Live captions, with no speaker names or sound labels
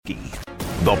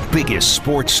the biggest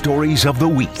sports stories of the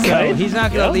week. So he's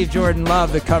not going to leave Jordan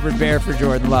Love the covered bear for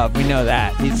Jordan Love. We know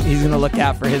that. He's going to look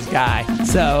out for his guy.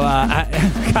 So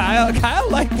Kyle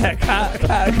liked that.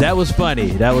 Kyle. That was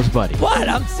funny. What?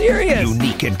 I'm serious.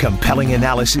 Unique and compelling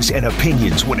analysis and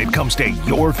opinions when it comes to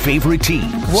your favorite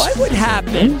teams. What would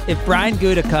happen if Brian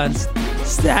Gutekunst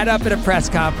sat up at a press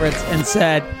conference and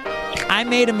said, I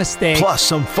made a mistake. Plus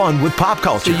some fun with pop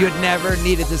culture. So you'd never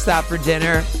needed to stop for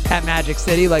dinner at Magic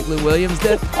City like Lou Williams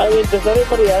did? I mean, does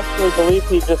anybody actually believe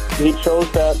he chose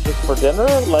that just for dinner?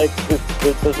 Like,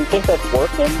 does he think that's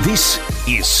working? This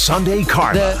is Sunday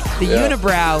Karma. The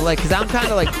unibrow, like, because I'm kind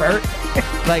of like Bert.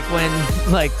 Like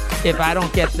if I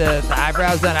don't get the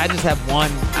eyebrows done, I just have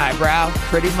one eyebrow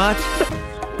pretty much.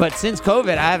 But since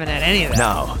COVID, I haven't had any of that.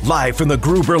 Now, live from the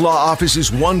Gruber Law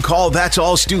Office's One Call That's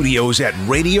All studios at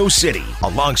Radio City,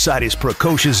 alongside his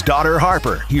precocious daughter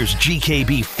Harper, here's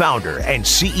GKB founder and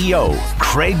CEO,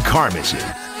 Craig Karmazin.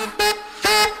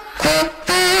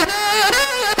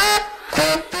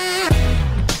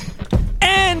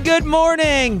 And good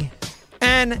morning,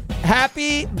 and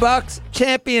happy Bucks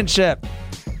championship.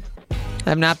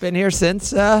 I've not been here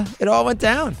since it all went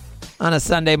down on a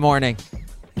Sunday morning.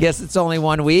 I guess it's only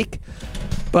 1 week,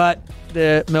 but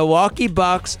the Milwaukee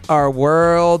Bucks are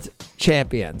world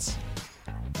champions,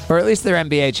 or at least they're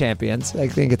NBA champions. I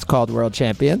think it's called world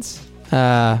champions.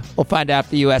 We'll find out if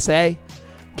the USA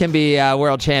can be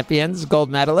world champions,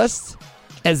 gold medalists,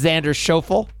 as Xander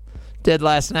Schauffele did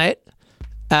last night.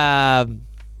 Nolan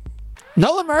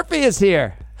Murphy is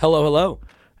here. Hello.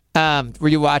 Were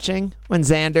you watching when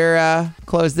Xander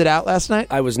closed it out last night?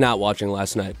 I was not watching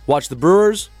last night. Watched the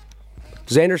Brewers.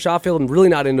 Xander Schauffele, I'm really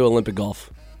not into Olympic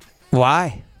golf.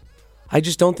 Why? I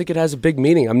just don't think it has a big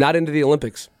meaning. I'm not into the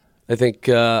Olympics. I think,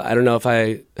 I don't know if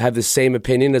I have the same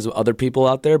opinion as other people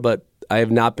out there, but I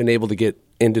have not been able to get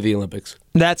into the Olympics.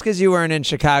 That's because you weren't in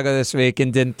Chicago this week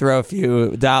and didn't throw a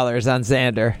few dollars on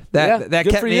Xander. That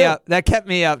kept me up. That kept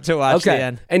me up to watch the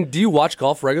end. And do you watch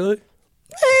golf regularly?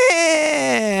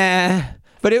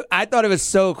 But I thought it was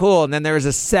so cool. And then there was a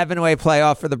 7-way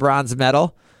playoff for the bronze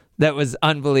medal. That was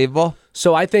unbelievable.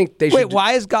 So I think they should... Wait,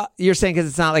 why is golf... You're saying because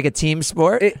it's not like a team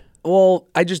sport? Well,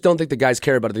 I just don't think the guys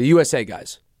care about it. The USA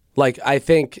guys. Like, I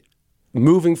think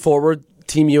moving forward,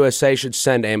 Team USA should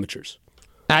send amateurs.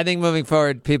 I think moving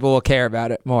forward, people will care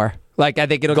about it more. Like, I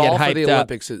think it'll golf get hyped up. Golf for the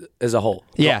Olympics as a whole.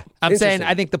 Yeah. I'm saying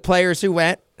I think the players who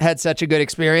went had such a good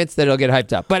experience that it'll get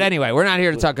hyped up. But anyway, we're not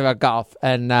here to talk about golf.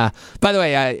 And by the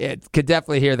way, I could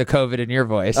definitely hear the COVID in your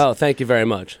voice. Oh, thank you very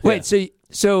much. Wait,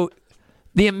 so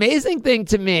the amazing thing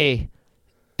to me,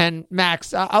 and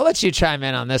Max, I'll let you chime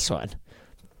in on this one.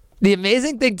 The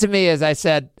amazing thing to me is I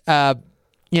said,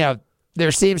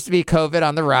 there seems to be COVID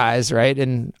on the rise, right,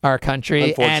 in our country.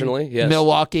 Unfortunately, and yes.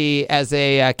 Milwaukee as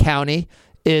a county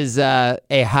is a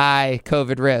high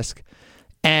COVID risk.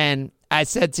 And I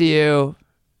said to you,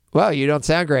 well, you don't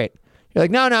sound great. You're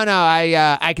like, no,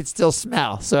 I could still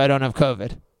smell, so I don't have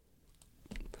COVID.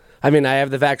 I mean, I have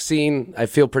the vaccine. I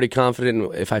feel pretty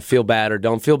confident if I feel bad or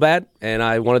don't feel bad. And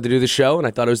I wanted to do the show, and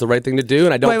I thought it was the right thing to do.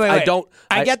 And I don't. Wait.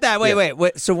 I get that.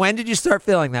 Wait. So when did you start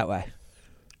feeling that way?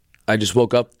 I just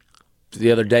woke up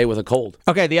the other day with a cold.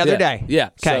 Okay, the other day. Yeah.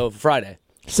 Okay. So Friday.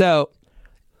 So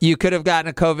you could have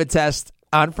gotten a COVID test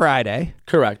on Friday.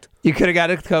 Correct. You could have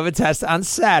gotten a COVID test on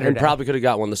Saturday. And probably could have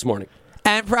got one this morning.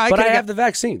 But I have the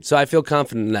vaccine, so I feel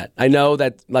confident in that. I know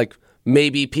that,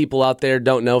 maybe people out there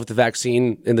don't know if the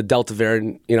vaccine in the Delta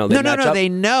variant, they match up. They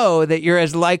know that you're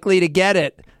as likely to get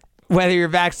it whether you're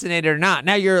vaccinated or not.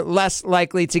 Now, you're less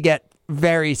likely to get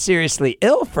very seriously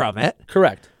ill from it.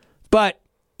 Correct. But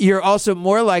you're also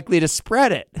more likely to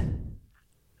spread it.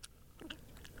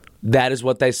 That is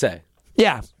what they say.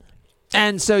 Yeah.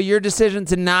 And so your decision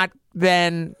to not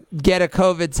then get a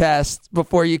COVID test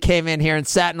before you came in here and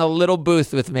sat in a little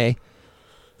booth with me.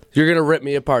 You're going to rip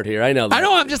me apart here. I know that. I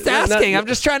know. I'm just asking. I'm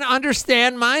just trying to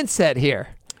understand mindset here.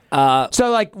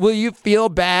 So, will you feel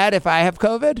bad if I have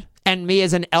COVID? And me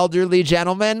as an elderly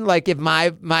gentleman, if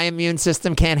my immune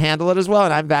system can't handle it as well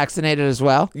and I'm vaccinated as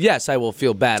well? Yes, I will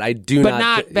feel bad. I do But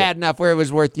not bad enough where it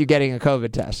was worth you getting a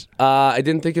COVID test. I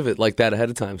didn't think of it like that ahead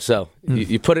of time. So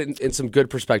you put it in some good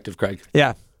perspective, Craig.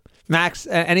 Yeah. Max,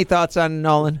 any thoughts on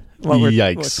Nolan?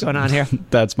 Yikes. What's going on here?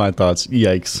 That's my thoughts.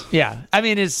 Yikes. Yeah. I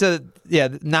mean, it's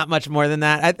not much more than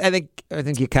that. I think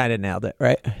you kind of nailed it,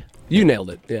 right? You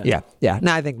nailed it. Yeah. Yeah.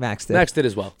 No, I think Max did. Max did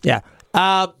as well. Yeah.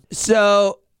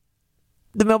 So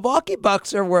the Milwaukee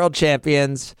Bucks are world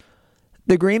champions.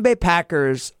 The Green Bay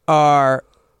Packers are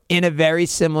in a very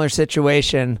similar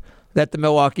situation that the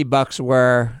Milwaukee Bucks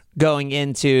were going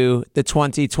into the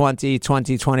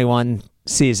 2020-2021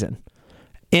 season.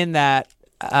 In that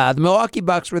the Milwaukee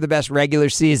Bucks were the best regular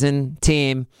season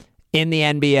team in the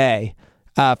NBA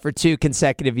for 2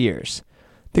 consecutive years.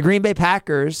 The Green Bay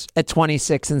Packers at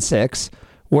 26-6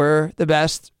 were the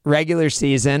best regular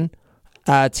season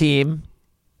team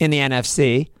in the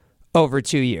NFC over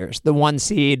 2 years. The 1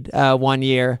 seed 1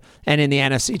 year, and in the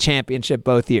NFC Championship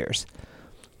both years.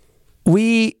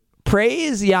 We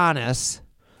praise Giannis,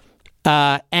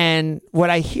 and what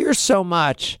I hear so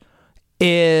much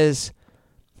is,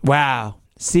 wow,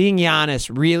 seeing Giannis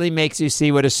really makes you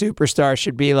see what a superstar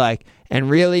should be like, and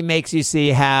really makes you see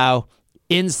how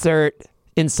insert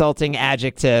insulting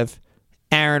adjective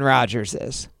Aaron Rodgers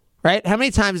is. Right? How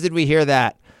many times did we hear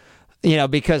that?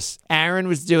 Because Aaron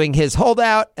was doing his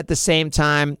holdout at the same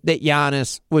time that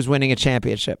Giannis was winning a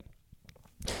championship.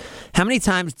 How many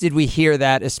times did we hear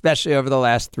that, especially over the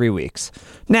last 3 weeks?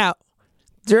 Now,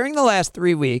 during the last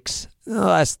 3 weeks, the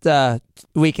last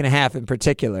week and a half in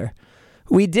particular,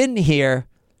 we didn't hear,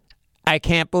 I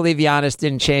can't believe Giannis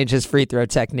didn't change his free throw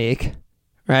technique,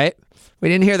 right? We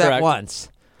didn't hear that Correct. once.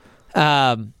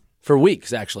 For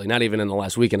weeks, actually, not even in the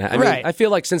last week and a half. I mean, I feel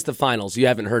like since the finals, you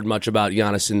haven't heard much about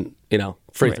Giannis and,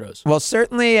 free throws. Well,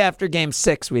 certainly after Game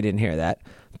 6, we didn't hear that.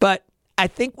 But I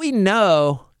think we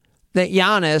know that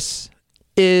Giannis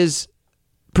is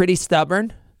pretty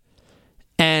stubborn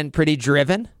and pretty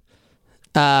driven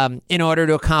in order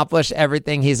to accomplish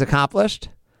everything he's accomplished.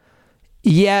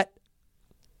 Yet,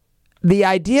 the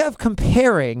idea of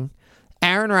comparing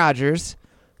Aaron Rodgers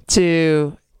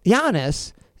to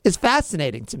Giannis is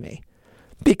fascinating to me,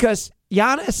 because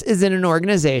Giannis is in an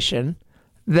organization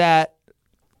that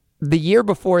the year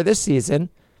before this season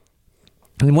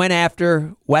went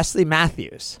after Wesley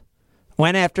Matthews,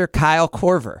 went after Kyle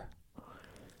Korver,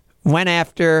 went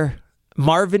after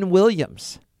Marvin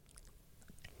Williams,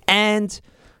 and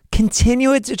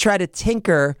continued to try to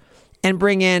tinker and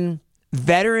bring in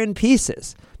veteran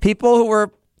pieces, people who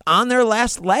were on their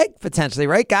last leg potentially,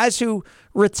 right? Guys who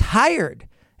retired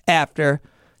after,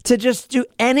 to just do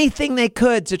anything they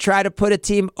could to try to put a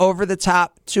team over the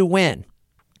top to win.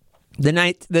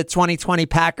 The 2020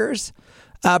 Packers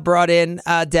brought in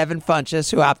Devin Funchess,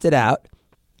 who opted out.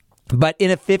 But in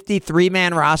a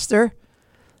 53-man roster,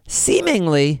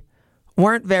 seemingly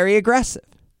weren't very aggressive.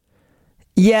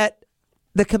 Yet,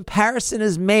 the comparison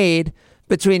is made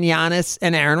between Giannis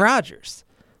and Aaron Rodgers.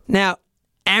 Now,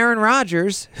 Aaron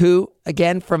Rodgers, who,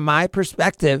 again, from my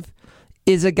perspective,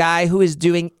 is a guy who is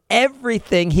doing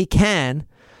everything he can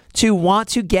to want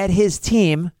to get his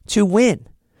team to win,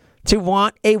 to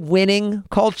want a winning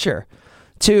culture,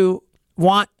 to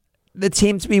want the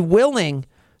team to be willing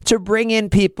to bring in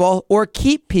people or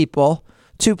keep people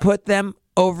to put them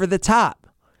over the top.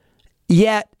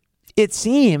 Yet, it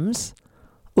seems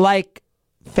like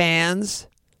fans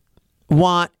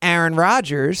want Aaron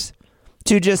Rodgers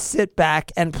to just sit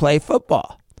back and play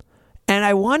football. And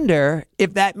I wonder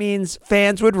if that means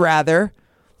fans would rather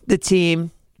the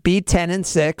team be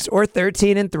 10-6 or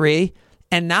 13-3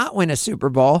 and not win a Super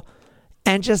Bowl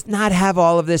and just not have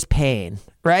all of this pain,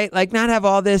 right? Like not have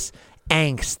all this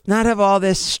angst, not have all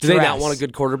this stress. Do they not want a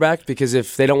good quarterback? Because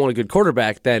if they don't want a good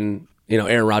quarterback, then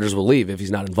Aaron Rodgers will leave if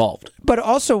he's not involved. But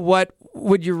also, what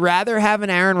would you rather have an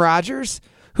Aaron Rodgers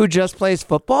who just plays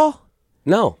football?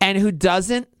 No. And who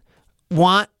doesn't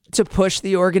want to push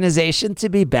the organization to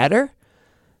be better?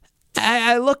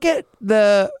 I look at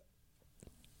the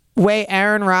way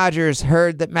Aaron Rodgers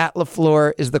heard that Matt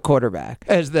LaFleur is the quarterback,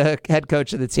 as the head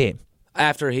coach of the team.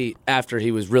 After he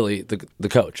was really the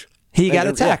coach. He got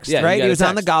a text, right? He was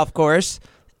on the text. golf course,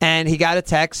 and he got a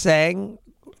text saying,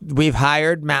 we've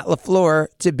hired Matt LaFleur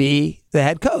to be the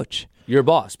head coach. Your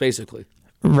boss, basically.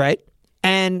 Right.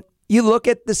 And you look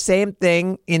at the same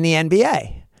thing in the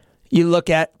NBA. You look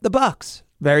at the Bucks,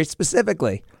 very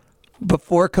specifically.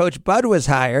 Before Coach Bud was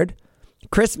hired,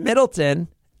 Chris Middleton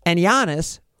and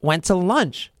Giannis went to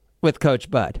lunch with Coach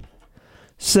Bud.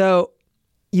 So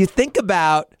you think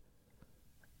about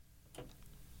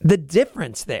the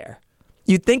difference there.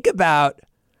 You think about,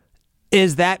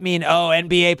 does that mean,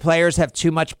 NBA players have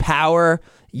too much power?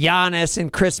 Giannis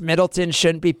and Chris Middleton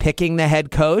shouldn't be picking the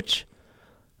head coach?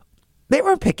 They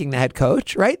weren't picking the head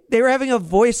coach, right? They were having a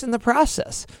voice in the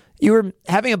process. You were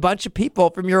having a bunch of people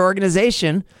from your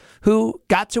organization who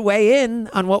got to weigh in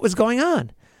on what was going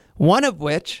on. One of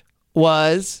which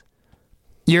was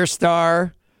your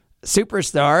superstar,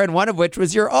 and one of which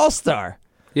was your all-star.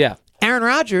 Yeah. Aaron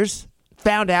Rodgers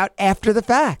found out after the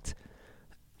fact.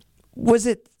 Was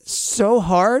it so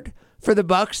hard for the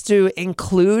Bucks to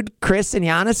include Chris and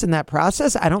Giannis in that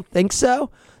process? I don't think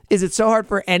so. Is it so hard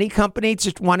for any company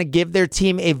to want to give their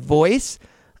team a voice?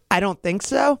 I don't think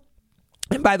so.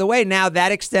 And by the way, now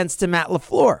that extends to Matt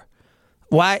LaFleur.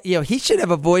 Why? He should have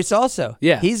a voice also.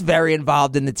 Yeah. He's very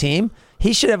involved in the team.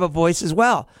 He should have a voice as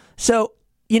well. So,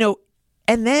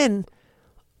 and then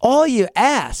all you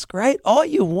ask, right? All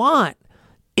you want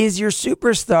is your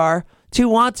superstar to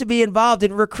want to be involved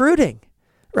in recruiting,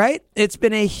 right? It's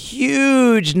been a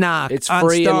huge knock on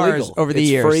stars over the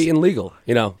years. It's free and legal.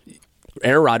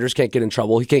 Aaron Rodgers can't get in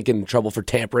trouble. He can't get in trouble for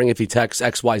tampering if he texts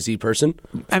XYZ person.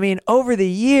 Over the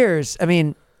years,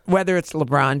 whether it's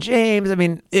LeBron James,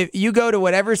 if you go to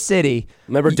whatever city.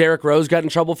 Remember Derrick Rose got in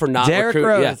trouble for not recruiting? Derrick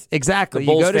Rose, yeah. exactly. The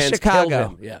Bulls you go to fans Chicago.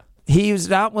 killed him. Yeah. He was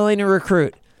not willing to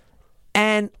recruit.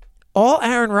 And all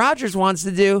Aaron Rodgers wants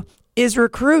to do is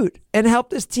recruit and help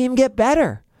this team get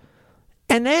better.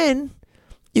 And then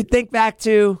you think back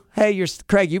to, hey,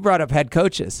 Craig, you brought up head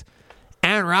coaches.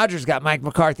 Aaron Rodgers got Mike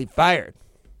McCarthy fired.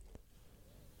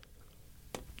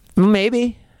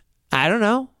 Maybe. I don't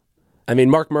know.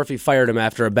 Mark Murphy fired him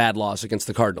after a bad loss against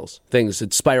the Cardinals. Things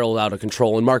had spiraled out of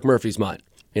control in Mark Murphy's mind.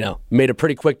 Made a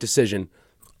pretty quick decision.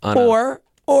 Or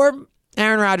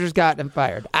Aaron Rodgers got him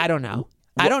fired. I don't know.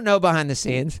 I don't know behind the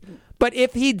scenes. But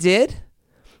if he did,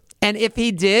 and if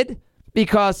he did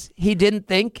because he didn't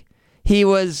think he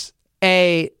was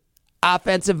a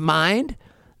offensive mind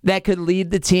that could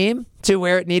lead the team to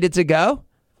where it needed to go,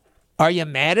 are you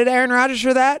mad at Aaron Rodgers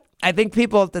for that? I think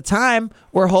people at the time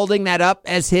were holding that up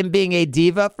as him being a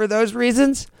diva for those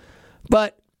reasons.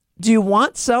 But do you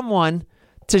want someone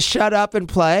to shut up and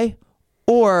play?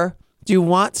 Or do you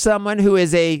want someone who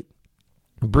is a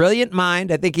brilliant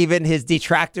mind? I think even his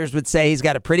detractors would say he's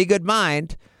got a pretty good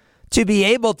mind to be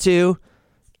able to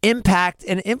impact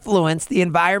and influence the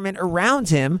environment around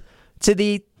him to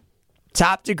the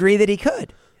top degree that he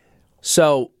could.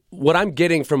 So what I'm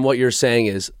getting from what you're saying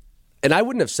is, and I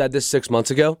wouldn't have said this 6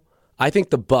 months ago, I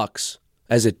think the Bucs,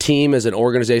 as a team, as an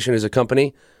organization, as a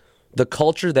company, the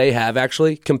culture they have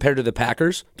actually compared to the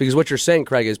Packers, because what you're saying,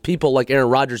 Craig, is people like Aaron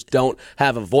Rodgers don't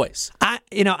have a voice.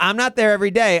 I'm not there every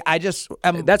day. That's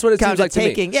what it seems like to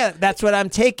me. Yeah, that's what I'm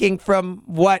taking from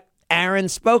what Aaron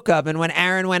spoke of. And when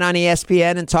Aaron went on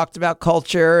ESPN and talked about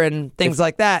culture and things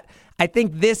like that, I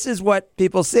think this is what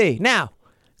people see. Now,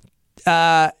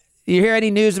 you hear any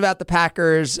news about the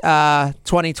Packers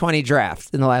 2020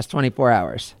 draft in the last 24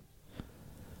 hours?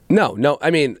 No.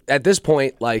 At this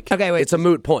point, it's a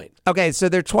moot point. Okay, so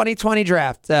their 2020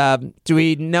 draft. Do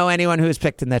we know anyone who was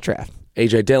picked in that draft?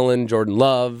 A.J. Dillon, Jordan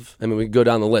Love. We can go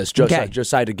down the list. Josiah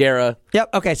DeGuara. Yep.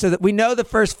 Okay, so we know the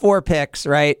first 4 picks,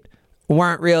 right,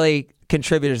 weren't really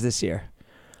contributors this year.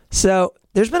 So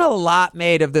there's been a lot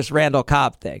made of this Randall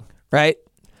Cobb thing, right?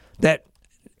 That,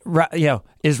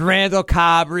 is Randall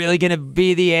Cobb really going to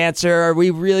be the answer? Are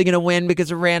we really going to win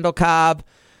because of Randall Cobb?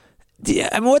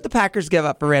 What the Packers give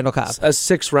up for Randall Cobb? A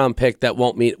 6th-round pick that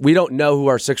won't meet. We don't know who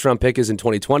our 6th-round pick is in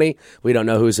 2020. We don't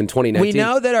know who's in 2019. We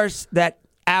know that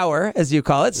our, as you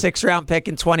call it, 6th-round pick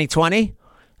in 2020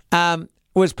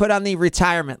 was put on the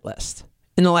retirement list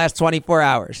in the last 24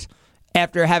 hours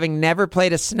after having never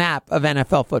played a snap of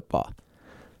NFL football.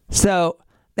 So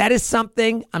that is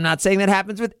something. I'm not saying that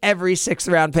happens with every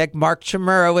 6th-round pick. Mark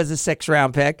Chmura was a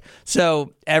 6th-round pick.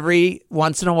 So every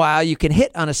once in a while you can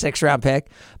hit on a 6th-round pick.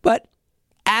 But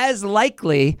as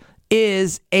likely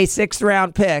is a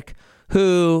 6th-round pick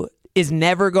who is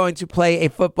never going to play a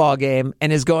football game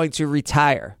and is going to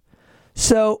retire.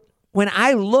 So when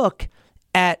I look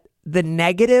at the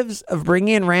negatives of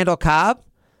bringing in Randall Cobb,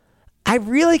 I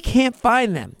really can't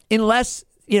find them unless,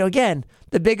 again,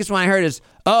 the biggest one I heard is,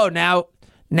 now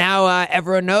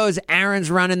everyone knows Aaron's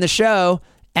running the show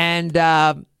and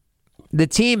the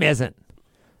team isn't.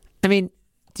 Do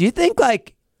you think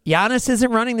Giannis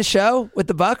isn't running the show with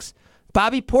the Bucks?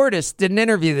 Bobby Portis did an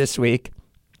interview this week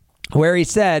where he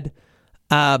said,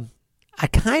 I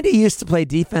kind of used to play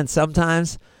defense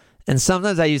sometimes, and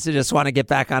sometimes I used to just want to get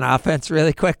back on offense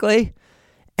really quickly.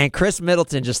 And Chris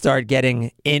Middleton just started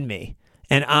getting in me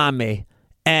and on me,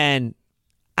 and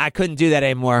I couldn't do that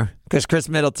anymore because Chris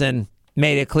Middleton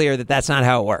made it clear that that's not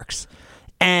how it works.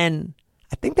 And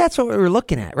I think that's what we were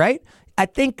looking at, right? I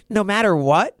think no matter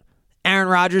what, Aaron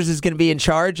Rodgers is going to be in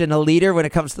charge and a leader when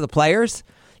it comes to the players.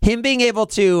 Him being able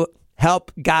to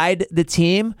help guide the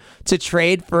team to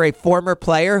trade for a former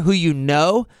player who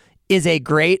is a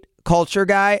great culture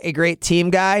guy, a great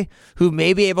team guy, who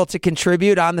may be able to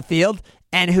contribute on the field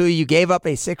and who you gave up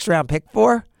a 6th-round pick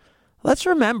for. Let's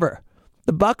remember,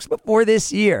 the Bucks before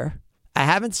this year, I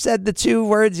haven't said the 2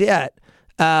 words yet,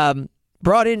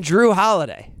 brought in Drew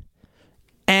Holiday.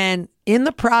 And in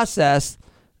the process,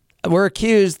 were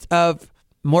accused of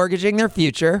mortgaging their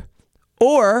future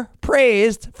or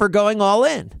praised for going all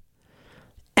in.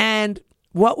 And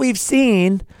what we've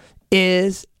seen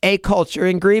is a culture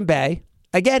in Green Bay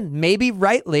again, maybe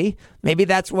rightly, maybe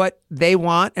that's what they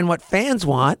want and what fans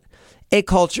want, a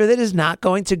culture that is not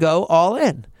going to go all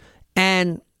in.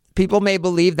 And people may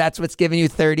believe that's what's given you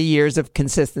 30 years of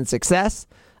consistent success.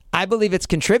 I believe it's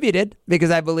contributed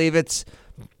because I believe it's,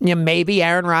 maybe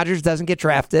Aaron Rodgers doesn't get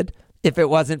drafted if it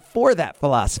wasn't for that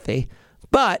philosophy.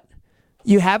 But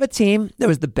you have a team that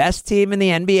was the best team in the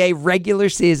NBA regular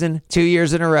season 2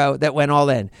 years in a row that went all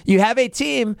in. You have a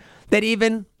team that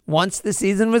even once the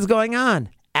season was going on,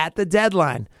 at the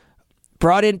deadline,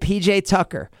 brought in PJ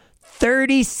Tucker,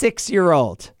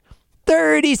 36-year-old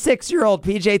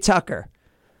PJ Tucker.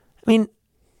 I mean,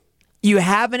 you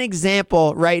have an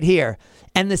example right here.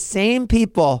 And the same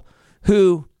people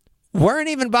who weren't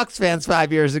even Bucks fans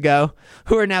 5 years ago,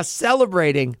 who are now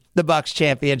celebrating the Bucks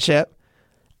championship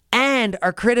and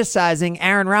are criticizing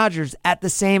Aaron Rodgers at the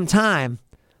same time,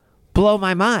 blow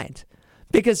my mind.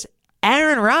 Because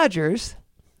Aaron Rodgers,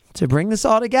 to bring this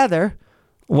all together,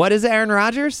 what is Aaron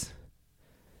Rodgers?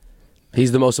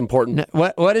 He's the most important.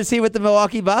 What is he with the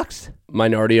Milwaukee Bucks?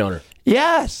 Minority owner.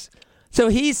 Yes. So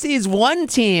he sees one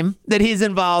team that he's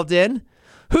involved in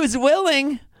who's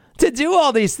willing to do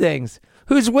all these things,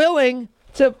 who's willing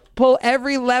to pull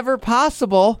every lever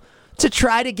possible to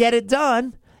try to get it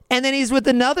done. And then he's with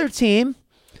another team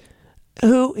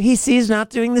who he sees not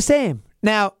doing the same.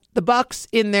 Now, the Bucks,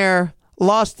 in their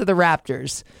loss to the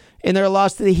Raptors, in their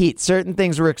loss to the Heat, certain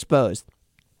things were exposed.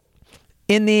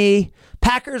 In the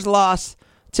Packers' loss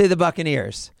to the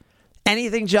Buccaneers,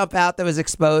 anything jump out that was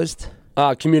exposed?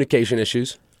 Communication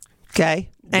issues. Okay.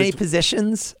 Any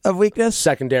positions of weakness?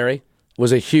 Secondary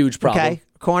was a huge problem. Okay.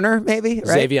 Corner, maybe, right?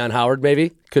 Xavier Howard,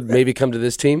 maybe, could maybe come to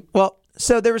this team. Well,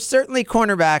 so there were certainly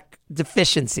cornerback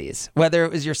deficiencies, whether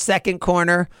it was your second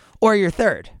corner or your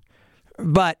third.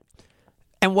 And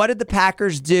what did the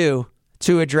Packers do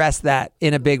to address that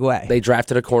in a big way? They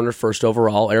drafted a corner first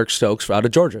overall, Eric Stokes, out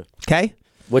of Georgia. Okay.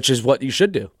 Which is what you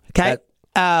should do. Okay.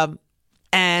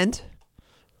 And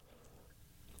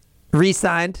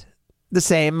re-signed the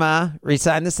same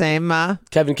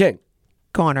Kevin King.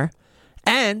 corner,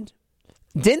 and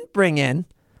didn't bring in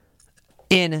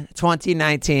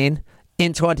 2019,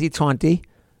 in 2020,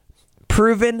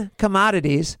 proven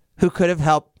commodities who could have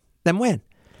helped them win.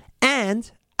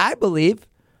 And I believe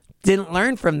didn't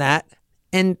learn from that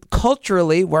and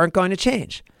culturally weren't going to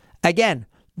change. Again,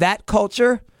 that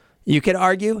culture, you could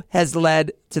argue, has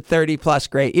led to 30-plus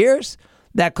great years.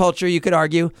 That culture, you could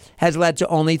argue, has led to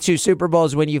only 2 Super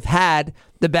Bowls when you've had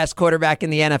the best quarterback in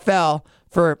the NFL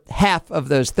for half of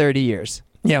those 30 years.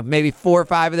 Maybe 4 or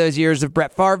 5 of those years of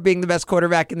Brett Favre being the best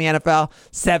quarterback in the NFL,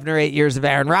 7 or 8 years of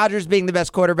Aaron Rodgers being the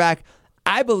best quarterback.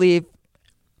 I believe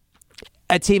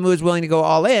a team who was willing to go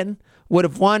all in would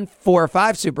have won 4 or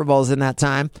 5 Super Bowls in that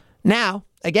time. Now,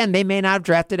 again, they may not have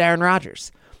drafted Aaron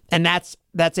Rodgers. And that's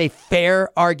a fair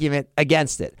argument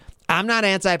against it. I'm not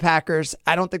anti-Packers.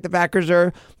 I don't think the Packers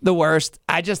are the worst.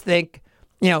 I just think,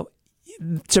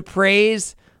 to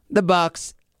praise the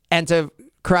Bucks and to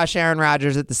crush Aaron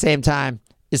Rodgers at the same time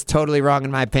is totally wrong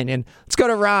in my opinion. Let's go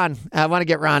to Ron. I want to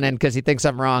get Ron in because he thinks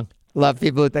I'm wrong. Love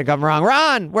people who think I'm wrong.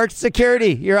 Ron, works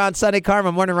security. You're on Sunday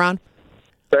Karma. Morning, Ron.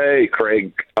 Hey,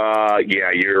 Craig.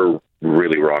 Yeah, you're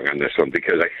really wrong on this one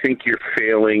because I think you're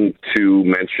failing to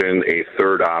mention a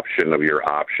third option of your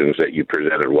options that you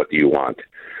presented. What do you want?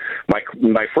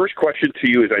 My first question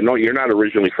to you is, I know you're not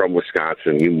originally from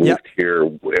Wisconsin. You moved here.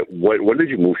 When did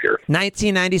you move here?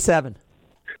 1997.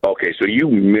 Okay, so you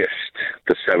missed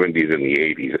the 70s and the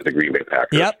 80s at the Green Bay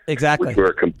Packers. Yep, exactly. Which were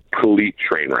a complete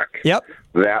train wreck. Yep.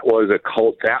 That was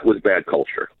That was bad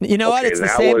culture. You know what? It's the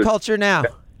same culture now.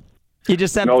 You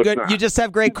just have You just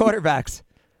have great quarterbacks.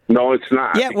 No, it's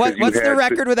not. Yeah. What's the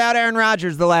record without Aaron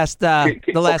Rodgers the last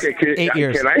 8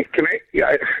 years? Can I?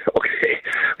 Yeah. Okay.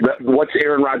 What's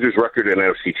Aaron Rodgers' record in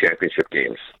NFC Championship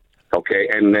games? Okay,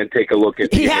 and then take a look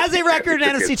at. He has a record in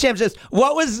NFC Championships.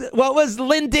 What was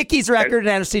Lynn Dickey's record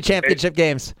in NFC Championship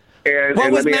games?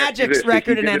 What was Magic's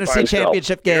record in NFC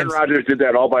Championship games? Aaron Rodgers did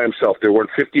that all by himself. There were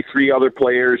 53 other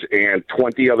players and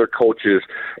 20 other coaches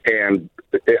and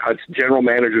general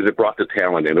managers that brought the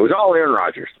talent in. It was all Aaron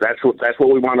Rodgers. That's what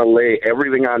we want to lay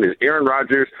everything on is Aaron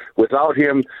Rodgers. Without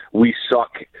him, we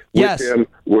suck. With him,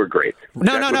 we're great.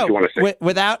 No. You want to say.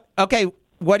 Without, okay,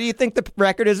 what do you think the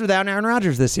record is without Aaron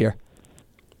Rodgers this year?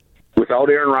 Without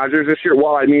Aaron Rodgers this year?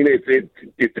 Well, I mean,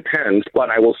 it depends, but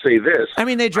I will say this. I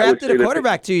mean, they drafted a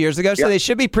quarterback 2 years ago, so they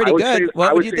should be pretty good.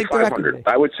 What would you think the record would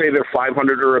be? I would say they're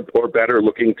 500 or better,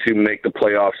 looking to make the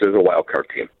playoffs as a wild card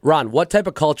team. Ron, what type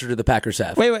of culture do the Packers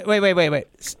have? Wait.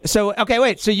 So,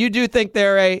 So you do think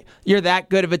you're that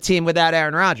good of a team without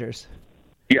Aaron Rodgers?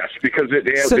 Yes, because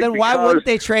why wouldn't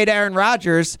they trade Aaron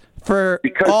Rodgers for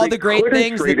because all they the great couldn't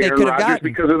things that trade they Aaron could have Rodgers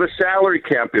gotten. because of the salary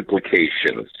cap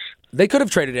implications. They could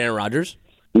have traded Aaron Rodgers.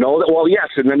 No, well, yes,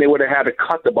 and then they would have had to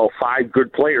cut about 5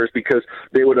 good players because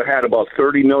they would have had about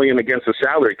 $30 million against the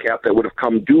salary cap that would have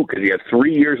come due because he had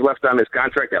 3 years left on his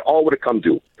contract. That all would have come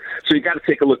due. So you got to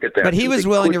take a look at that. But he was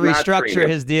willing to restructure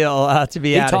his deal to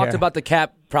be out of here. He talked about the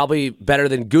cap probably better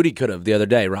than Goody could have the other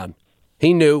day, Ron.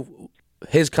 He knew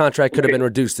his contract could have been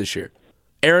reduced this year.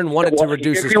 Aaron wanted to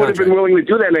reduce his contract. He would have been willing to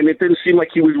do that, and it didn't seem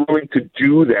like he was willing to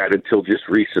do that until just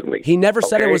recently. He never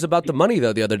said it was about the money,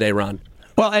 though, the other day, Ron.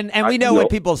 Well, and we know when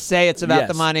people say it's about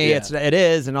the money, yeah. it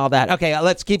is, and all that. Okay,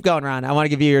 let's keep going, Ron. I want to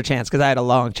give you your chance because I had a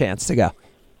long chance to go.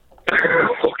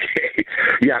 Okay.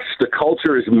 Yes, the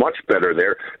culture is much better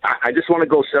there. I just want to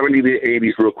go 70 to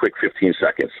 80s real quick, 15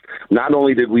 seconds. Not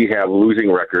only did we have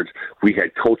losing records, we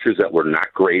had coaches that were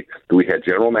not great, we had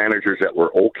general managers that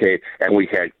were okay, and we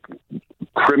had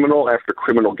criminal after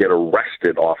criminal get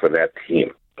arrested off of that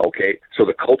team. Okay, so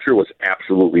the culture was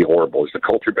absolutely horrible. Is the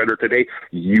culture better today?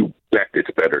 You bet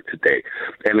it's better today.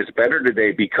 And it's better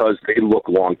today because they look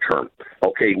long-term.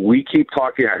 Okay, we keep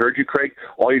talking. I heard you, Craig.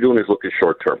 All you're doing is looking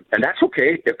short-term. And that's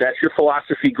okay. If that's your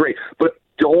philosophy, great. But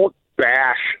don't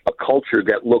bash a culture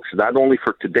that looks not only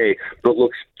for today, but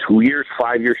looks 2 years,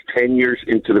 5 years, 10 years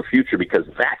into the future, because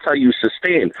that's how you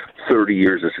sustain 30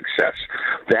 years of success.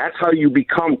 That's how you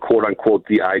become, quote unquote,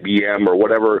 the IBM or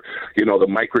whatever, the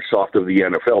Microsoft of the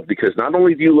NFL, because not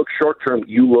only do you look short term,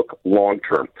 you look long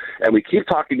term. And we keep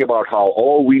talking about how,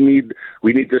 we need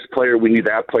this player, we need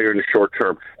that player in the short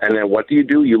term. And then what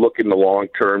do? You look in the long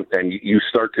term and you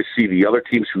start to see the other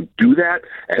teams who do that,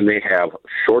 and they have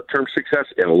short term success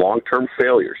and long term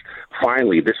failures.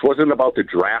 Finally, this wasn't about the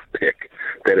draft pick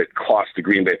that it cost the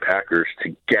Green Bay Packers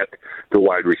to get the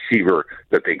wide receiver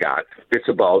that they got. It's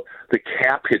about the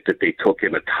cap hit that they took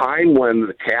in a time when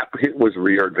the cap hit was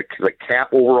the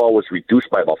cap overall was reduced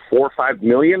by about $4 or $5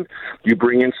 million. You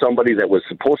bring in somebody that was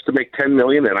supposed to make $10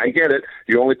 million, and I get it,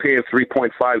 you're only paying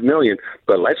 $3.5 million.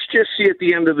 But let's just see at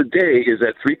the end of the day is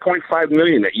that $3.5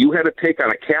 million that you had to take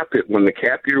on a cap hit when the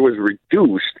cap year was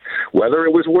reduced, whether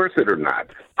it was worth it or not.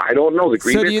 I don't know. The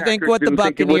Green Bay do you think Packers what the didn't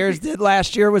think it would Buccaneers be. did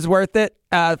last year was worth it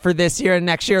for this year and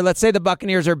next year? Let's say the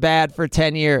Buccaneers are bad for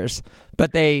 10 years,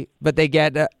 but they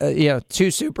get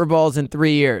 2 Super Bowls in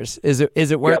 3 years. Is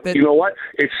it worth it? You know what?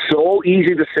 It's so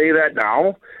easy to say that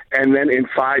now, and then in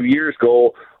 5 years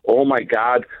go, oh my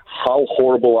God, how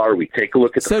horrible are we? Take a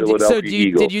look at the Philadelphia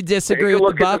Eagles. Did you disagree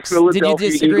with the Bucs? Did you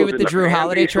disagree with the Drew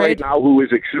Holiday trade? Right now, who is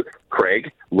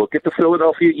Craig? Look at the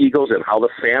Philadelphia Eagles and how the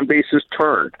fan base has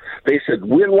turned. They said,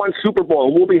 win 1 Super Bowl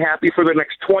and we'll be happy for the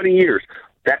next 20 years.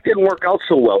 That didn't work out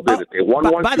so well, did it? They won 1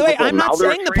 Super Bowl. By the way, I'm not Now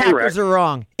they're saying the a train Packers wreck. are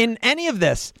wrong in any of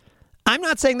this. I'm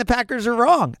not saying the Packers are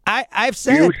wrong. I've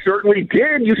said You certainly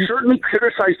did. You certainly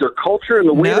criticized their culture and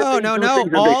the way that they do things.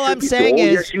 And All I'm saying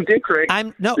is, yes, you did, Craig.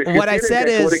 What I said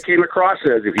is, what it came across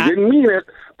as. If you didn't mean it,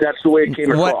 that's the way it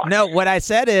came across. What I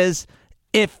said is,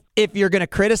 if you're going to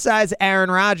criticize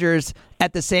Aaron Rodgers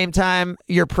at the same time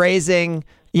you're praising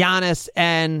Giannis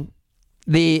and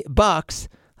the Bucks,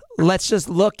 let's just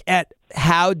look at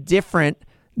how different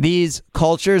these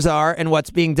cultures are and what's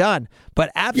being done. But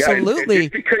absolutely,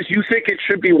 just because you think it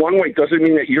should be one way doesn't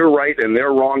mean that you're right and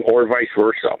they're wrong, or vice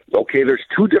versa. Okay, there's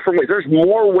 2 different ways. There's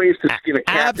more ways to skin a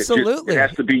cat. Absolutely, it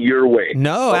has to be your way.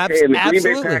 No, okay? And the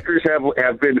absolutely. Green Bay Packers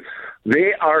have been.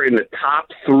 They are in the top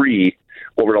 3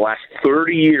 over the last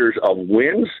 30 years of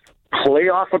wins,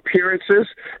 playoff appearances.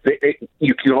 The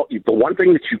one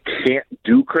thing that you can't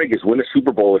do, Craig, is win a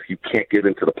Super Bowl if you can't get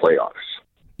into the playoffs.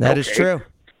 That is true.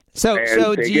 So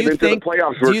do you think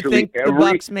the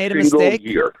Bucs made a mistake?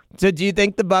 Year. So do you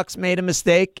think the Bucs made a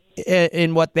mistake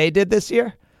in what they did this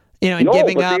year?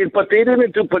 Giving up. But they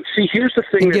didn't do. But see, here's the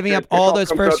thing: giving up all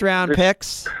those first-round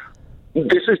picks.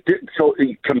 This is so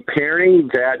comparing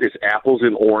that is apples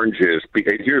and oranges.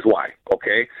 Because here's why.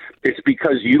 Okay, it's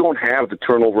because you don't have the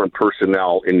turnover in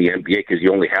personnel in the NBA because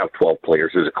you only have 12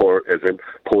 players as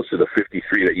opposed to the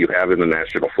 53 that you have in the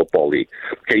National Football League.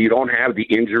 Okay, you don't have the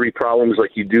injury problems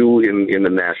like you do in the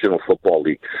National Football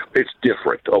League. It's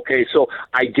different. Okay, so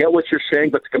I get what you're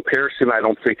saying, but the comparison I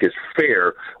don't think is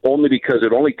fair. Only because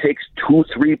it only takes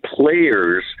 2-3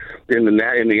 players in the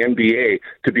NBA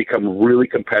to become really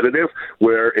competitive,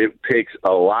 where it takes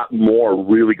a lot more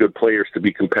really good players to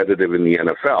be competitive in the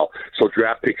NFL. So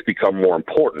draft picks become more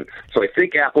important. So I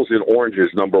think apples and oranges,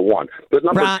 number 1. But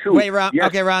number 2... Wait, Ron. Yes.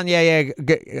 Okay, Ron, yeah.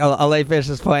 I'll let you finish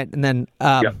this point, and then...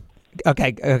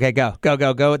 Okay,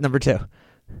 go with number 2.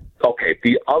 Okay,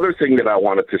 The other thing that I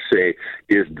wanted to say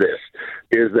is this,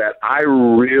 is that I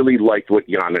really liked what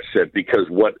Giannis said, because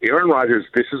what Aaron Rodgers,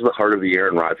 this is the heart of the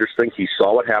Aaron Rodgers thing. He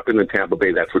saw what happened in Tampa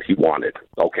Bay. That's what he wanted,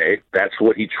 okay? That's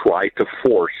what he tried to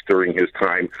force during his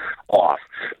time off,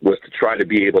 was to try to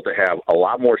be able to have a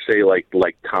lot more say like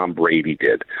Tom Brady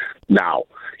did. Now,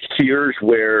 here's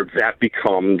where that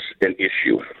becomes an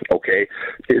issue, okay,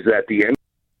 is that the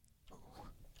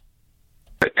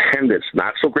attendance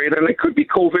not so great, and it could be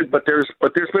COVID, but there's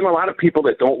been a lot of people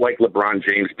that don't like LeBron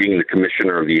James being the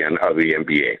commissioner of the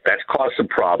NBA. That's caused some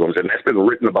problems, and that's been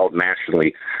written about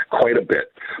nationally quite a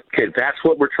bit. Okay, that's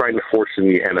what we're trying to force in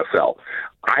the NFL.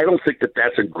 I don't think that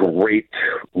that's a great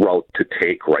route to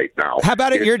take right now. How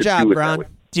about at your job, Ron?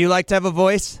 Do you like to have a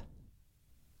voice?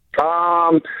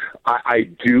 I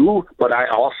do, but I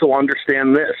also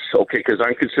understand this, okay, because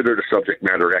I'm considered a subject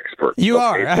matter expert. You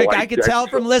okay? are. So I could tell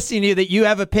from listening to you that you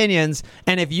have opinions,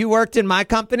 and if you worked in my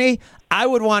company, I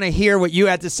would want to hear what you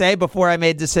had to say before I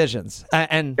made decisions.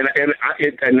 And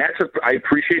I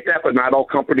appreciate that, but not all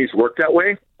companies work that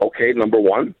way. Okay, number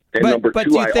one. And number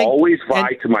two, I always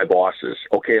vie to my bosses.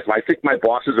 Okay, if I think my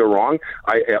bosses are wrong,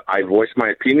 I voice my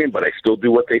opinion, but I still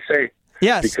do what they say.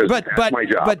 Yes, because that's my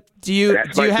job. But do you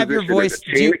have your voice?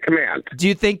 Chain of command. Do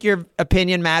you think your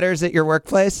opinion matters at your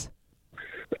workplace?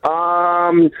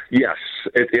 Yes,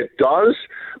 it does,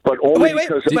 but only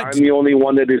because I'm the only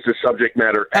one that is a subject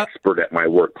matter expert at my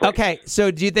workplace. Okay,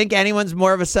 so do you think anyone's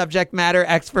more of a subject matter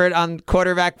expert on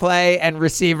quarterback play and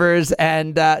receivers?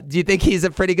 And do you think he's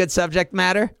a pretty good subject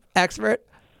matter expert?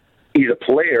 He's a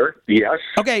player, yes.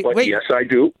 Okay, but yes, I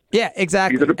do. Yeah,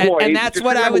 exactly. He's an employee. And that's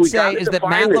what I would say is that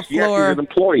Matt LaFleur... Yes, he's an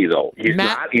employee, though. He's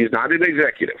not an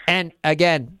executive. And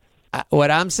again,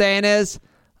 what I'm saying is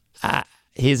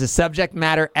he's a subject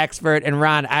matter expert. And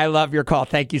Ron, I love your call.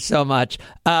 Thank you so much.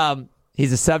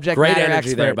 He's a subject matter expert. Great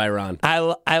energy there by Ron.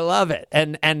 I love it.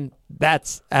 And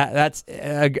that's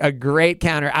a great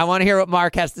counter. I want to hear what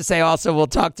Mark has to say also. We'll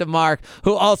talk to Mark,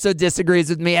 who also disagrees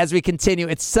with me as we continue.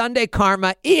 It's Sunday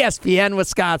Karma, ESPN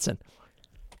Wisconsin.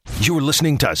 You're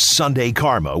listening to Sunday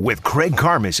Karma with Craig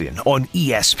Karmazin on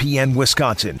ESPN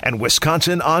Wisconsin and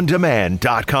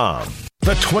WisconsinOnDemand.com.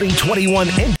 The 2021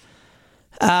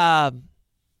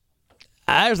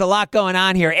 There's a lot going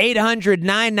on here.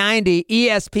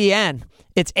 800-990-ESPN.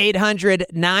 It's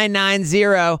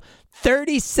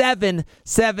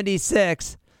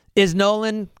 800-990-3776. Is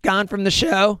Nolan gone from the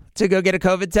show to go get a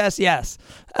COVID test? Yes.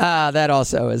 That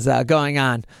also is going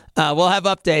on. We'll have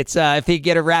updates if he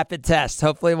get a rapid test.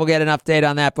 Hopefully we'll get an update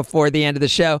on that before the end of the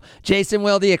show. Jason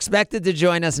Wilde expected to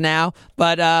join us now,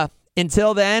 but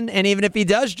until then, and even if he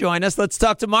does join us, let's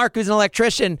talk to Mark, who's an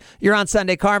electrician. You're on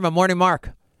Sunday Karma. Morning,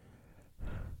 Mark.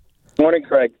 Morning,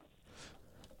 Craig.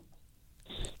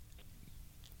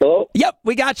 Hello? Yep,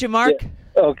 we got you, Mark. Yeah.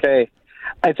 Okay.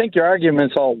 I think your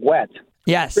argument's all wet.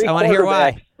 Yes, I want to hear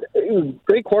why.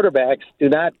 Great quarterbacks do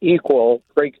not equal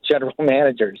great general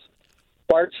managers.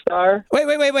 Bart Starr. Wait.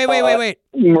 Marino.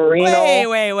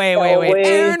 Wait.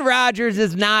 Aaron Rodgers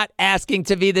is not asking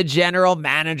to be the general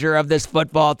manager of this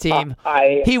football team.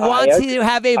 He wants to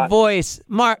have a voice.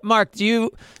 Mark,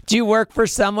 do you work for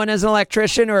someone as an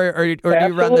electrician, or do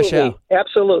you run the show?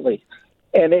 Absolutely.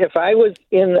 And if I was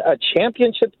in a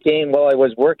championship game while I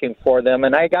was working for them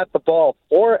and I got the ball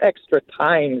 4 extra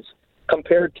times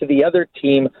compared to the other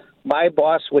team, my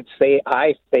boss would say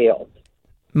I failed.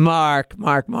 Mark.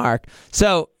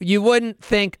 So you wouldn't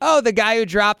think, the guy who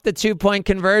dropped the 2-point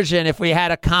conversion, if we had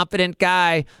a competent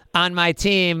guy on my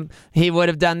team, he would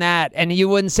have done that. And you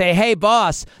wouldn't say, hey,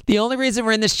 boss, the only reason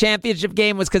we're in this championship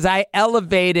game was because I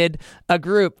elevated a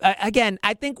group. Again,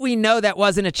 I think we know that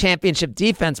wasn't a championship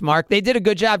defense, Mark. They did a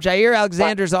good job. Jair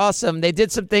Alexander's awesome. They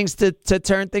did some things to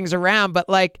turn things around. But,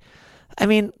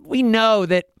 we know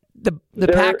that the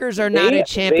Packers are not a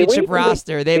championship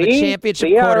roster. They have a championship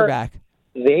quarterback.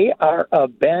 They are a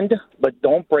bend but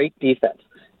don't break defense.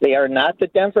 They are not the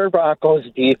Denver Broncos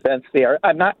defense. They're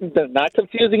not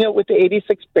confusing it with the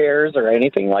 86 Bears or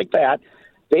anything like that.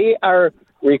 They are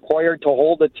required to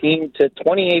hold a team to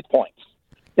 28 points.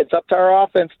 It's up to our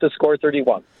offense to score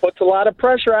 31. Puts a lot of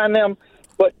pressure on them,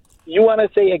 but you want to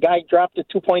say a guy dropped a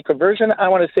 2-point conversion? I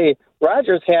want to say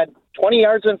Rodgers had 20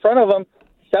 yards in front of him,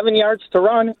 7 yards to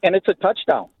run, and it's a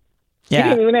touchdown. Yeah. He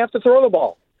didn't even have to throw the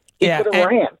ball. He could have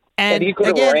ran. And he could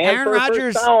have again, ran Aaron for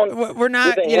Rodgers, we're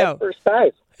not, first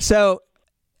dive. So,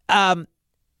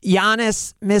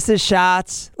 Giannis misses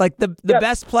shots. Like the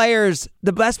best players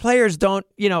don't,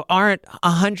 aren't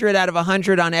 100 out of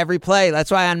 100 on every play.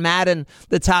 That's why on Madden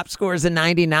the top score is a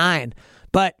 99.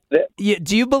 But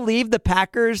do you believe the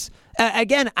Packers?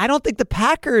 Again, I don't think the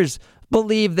Packers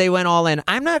believe they went all in.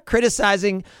 I'm not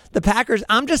criticizing the Packers.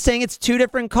 I'm just saying it's two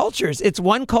different cultures. It's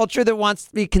one culture that wants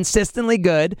to be consistently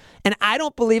good, and I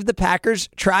don't believe the Packers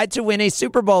tried to win a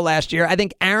Super Bowl last year. I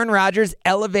think Aaron Rodgers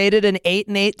elevated an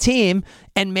 8-8 team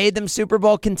and made them Super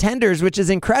Bowl contenders, which is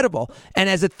incredible. And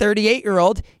as a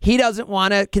 38-year-old, he doesn't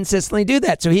want to consistently do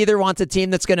that. So he either wants a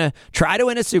team that's going to try to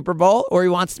win a Super Bowl, or he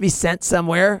wants to be sent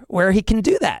somewhere where he can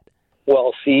do that.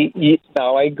 Well, see,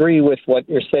 now I agree with what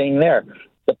you're saying there.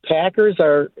 The Packers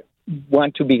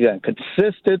want to be a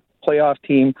consistent playoff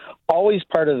team, always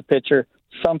part of the picture,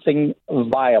 something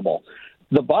viable.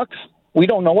 The Bucs, we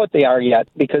don't know what they are yet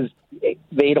because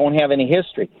they don't have any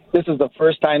history. This is the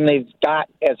first time they've got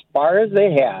as far as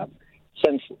they have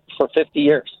for 50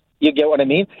 years. You get what I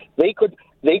mean? They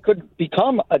could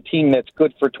become a team that's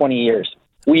good for 20 years.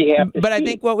 But I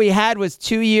think what we had was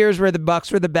 2 years where the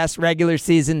Bucs were the best regular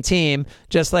season team,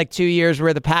 just like 2 years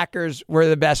where the Packers were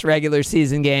the best regular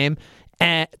season team.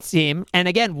 And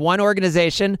again, one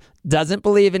organization doesn't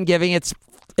believe in giving its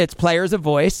players a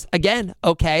voice. Again,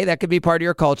 okay, that could be part of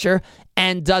your culture,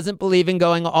 and doesn't believe in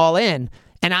going all in.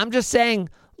 And I'm just saying,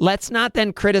 let's not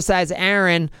then criticize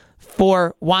Aaron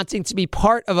for wanting to be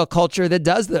part of a culture that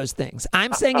does those things.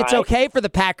 I'm saying it's okay for the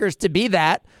Packers to be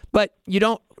that, but you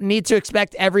don't need to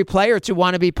expect every player to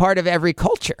want to be part of every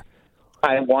culture.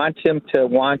 I want him to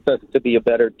want us to be a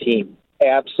better team.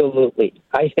 Absolutely.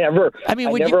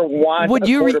 Would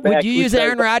you use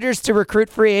Aaron Rodgers to recruit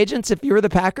free agents if you were the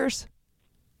Packers?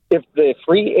 If the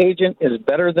free agent is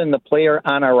better than the player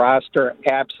on a roster,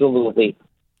 absolutely.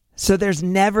 So there's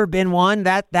never been one.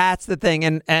 That's the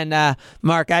thing. And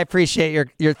Mark, I appreciate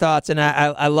your thoughts, and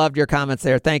I loved your comments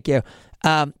there. Thank you.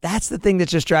 That's the thing that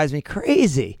just drives me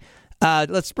crazy.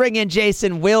 Let's bring in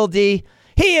Jason Wilde. He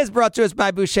is brought to us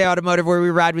by Boucher Automotive, where we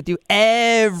ride with you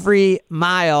every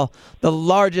mile. The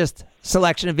largest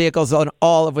selection of vehicles on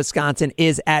all of Wisconsin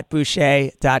is at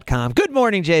Boucher.com. Good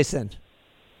morning, Jason.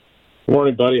 Good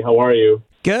morning, buddy. How are you?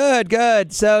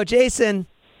 Good. So, Jason,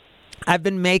 I've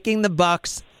been making the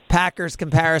Bucs-Packers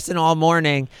comparison all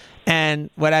morning, and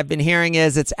what I've been hearing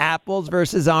is it's apples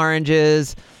versus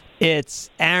oranges. It's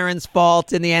Aaron's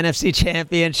fault in the NFC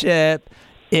Championship.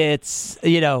 It's,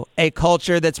 a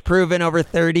culture that's proven over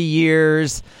 30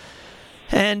 years.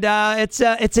 And it's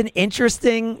an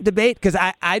interesting debate because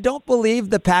I don't believe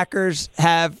the Packers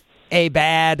have a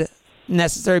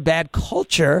necessarily bad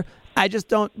culture. I just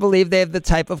don't believe they have the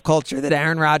type of culture that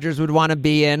Aaron Rodgers would want to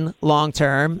be in long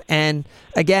term. And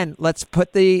again, let's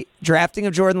put the drafting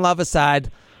of Jordan Love aside.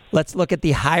 Let's look at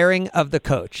the hiring of the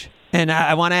coach. And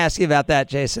I want to ask you about that,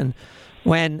 Jason.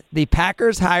 When the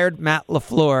Packers hired Matt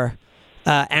LaFleur,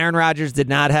 Aaron Rodgers did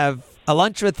not have a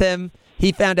lunch with him.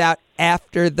 He found out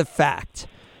after the fact.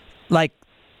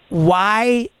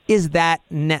 Why is that?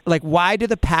 Why do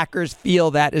the Packers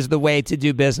feel that is the way to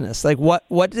do business?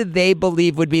 What did they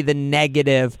believe would be the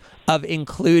negative of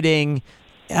including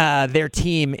their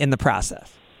team in the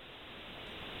process?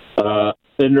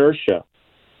 Inertia.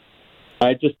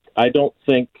 I don't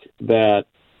think that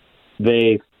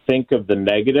they think of the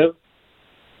negative.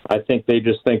 I think they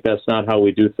just think that's not how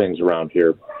we do things around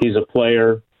here. He's a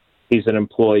player. He's an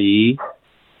employee.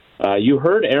 You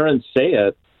heard Aaron say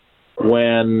it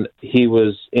when he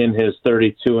was in his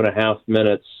 32 and a half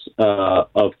minutes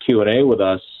of Q&A with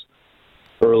us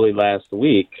early last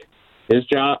week. His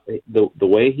job, the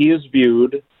way he is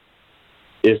viewed,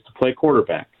 is to play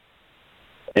quarterback.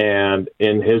 And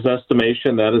in his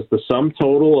estimation, that is the sum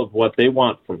total of what they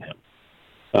want from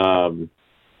him.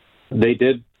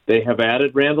 They have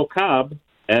added Randall Cobb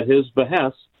at his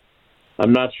behest.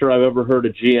 I'm not sure I've ever heard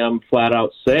a GM flat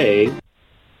out say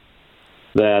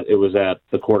that it was at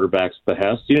the quarterback's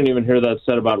behest. You didn't even hear that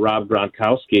said about Rob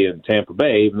Gronkowski in Tampa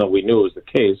Bay, even though we knew it was the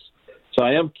case. So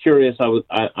I am curious.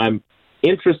 I'm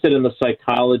interested in the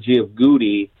psychology of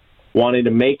Goody wanting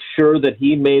to make sure that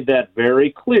he made that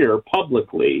very clear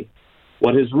publicly,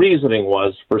 what his reasoning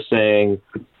was for saying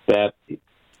that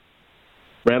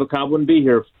Randall Cobb wouldn't be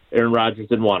here if Aaron Rodgers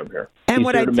didn't want him here. And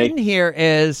what I didn't hear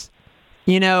is,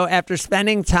 after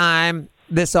spending time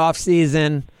this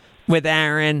offseason with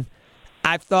Aaron,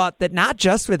 I've thought that not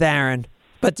just with Aaron,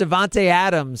 but Devontae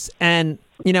Adams. And,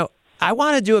 I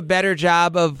want to do a better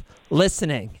job of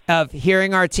listening, of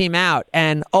hearing our team out.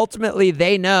 And ultimately,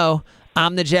 they know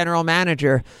I'm the general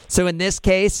manager. So in this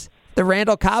case, the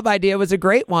Randall Cobb idea was a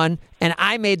great one. And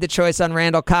I made the choice on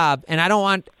Randall Cobb. And I don't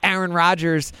want Aaron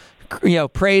Rodgers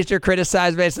praised or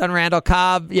criticized based on Randall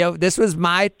Cobb. This was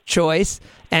my choice,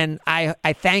 and I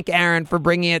thank Aaron for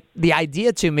bringing the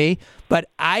idea to me, but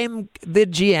I am the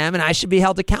GM, and I should be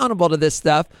held accountable to this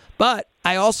stuff. But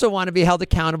I also want to be held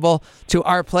accountable to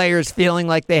our players feeling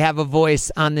like they have a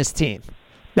voice on this team.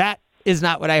 That is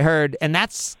not what I heard, and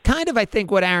that's kind of, I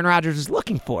think, what Aaron Rodgers is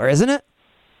looking for, isn't it?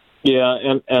 Yeah,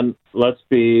 and let's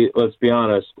be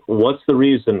honest. What's the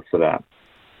reason for that,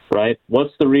 right?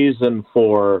 What's the reason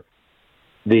for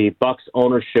the Bucs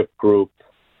ownership group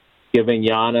giving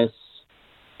Giannis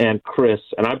and Chris,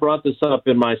 and I brought this up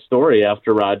in my story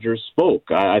after Rodgers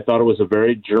spoke. I thought it was a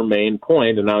very germane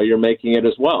point, and now you're making it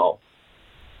as well.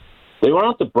 They went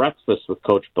out to breakfast with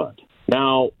Coach Bud.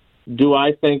 Now, do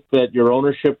I think that your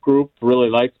ownership group really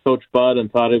liked Coach Bud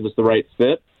and thought it was the right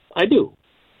fit? I do.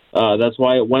 That's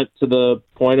why it went to the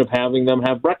point of having them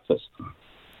have breakfast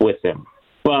with him.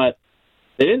 But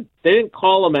they didn't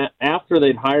call him after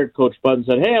they'd hired Coach Bud and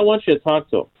said, "Hey, I want you to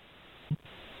talk to him.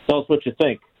 Tell us what you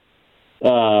think."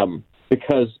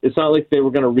 Because it's not like they were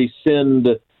going to rescind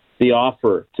the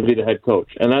offer to be the head coach.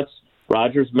 And that's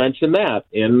Rodgers mentioned that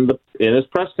in his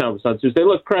press conference on Tuesday.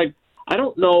 Look, Craig, I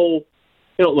don't know.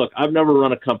 Look, I've never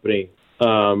run a company.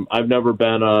 I've never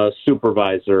been a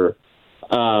supervisor.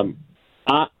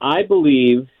 I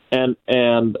believe, and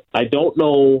I don't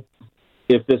know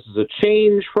if this is a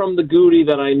change from the Goody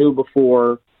that I knew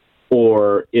before,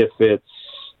 or if it's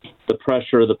the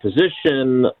pressure of the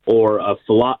position or a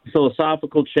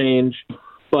philosophical change.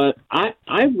 But I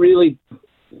really,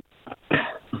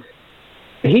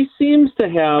 he seems to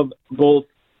have both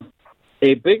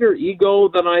a bigger ego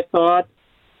than I thought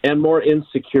and more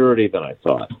insecurity than I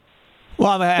thought.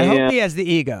 Well, I hope he has the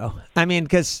ego. I mean,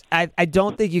 because I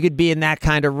don't think you could be in that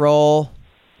kind of role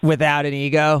without an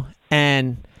ego.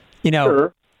 And,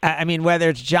 Sure. I mean, whether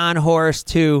it's John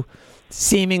Horst, who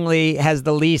seemingly has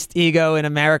the least ego in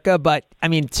America, but, I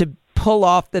mean, to pull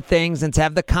off the things and to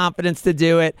have the confidence to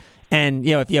do it. And,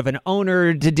 if you have an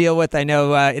owner to deal with, I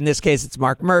know in this case it's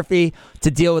Mark Murphy, to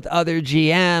deal with other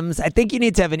GMs, I think you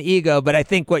need to have an ego. But I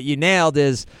think what you nailed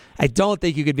is I don't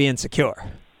think you could be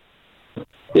insecure.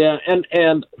 Yeah,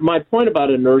 and my point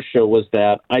about inertia was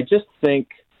that I just think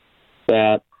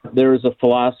that there is a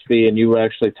philosophy, and you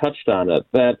actually touched on it,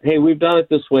 that, hey, we've done it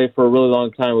this way for a really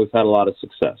long time. We've had a lot of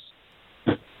success.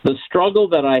 The struggle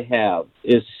that I have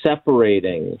is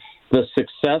separating the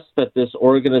success that this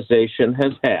organization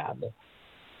has had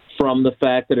from the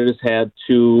fact that it has had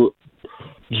two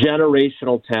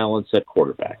generational talents at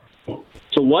quarterback.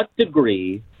 To what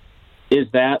degree is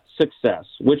that success,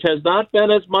 which has not been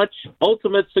as much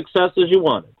ultimate success as you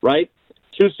wanted, right?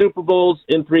 2 Super Bowls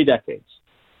in 3 decades,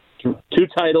 2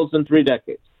 titles in 3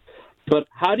 decades. But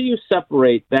how do you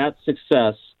separate that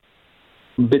success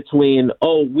between,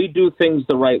 we do things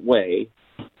the right way,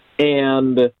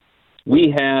 and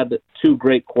we had 2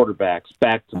 great quarterbacks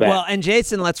back to back? Well, and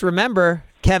Jason, let's remember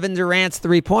Kevin Durant's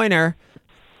 3-pointer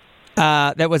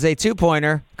that was a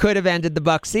 2-pointer could have ended the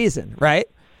Bucs season, right?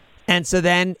 And so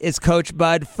then is Coach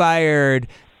Bud fired?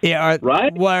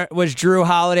 Right. Was Drew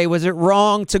Holiday, was it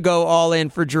wrong to go all in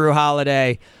for Drew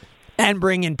Holiday and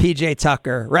bring in PJ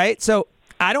Tucker, right? So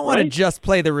I don't want to just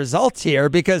play the results here,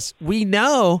 because we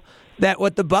know that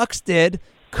what the Bucs did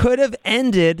could have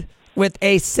ended with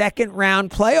a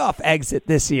second-round playoff exit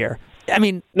this year. I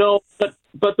mean, no,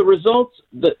 but the results.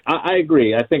 I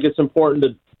agree. I think it's important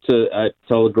to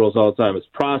tell the girls all the time. It's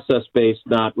process-based,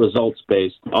 not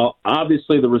results-based.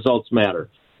 Obviously, the results matter.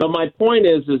 But my point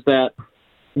is that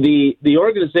the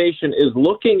organization is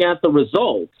looking at the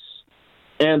results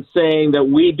and saying that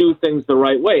we do things the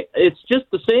right way. It's just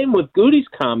the same with Goody's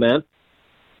comment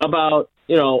about,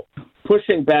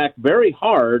 pushing back very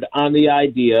hard on the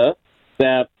idea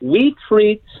that we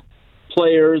treat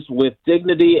players with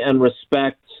dignity and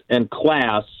respect and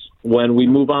class when we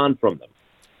move on from them.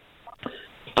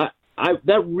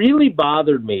 That really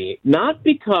bothered me, not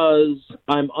because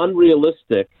I'm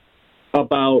unrealistic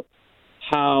about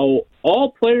how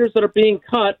all players that are being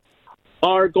cut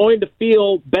are going to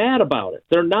feel bad about it.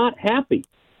 They're not happy.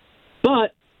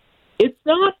 But it's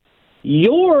not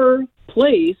your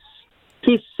place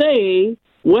to say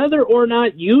whether or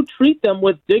not you treat them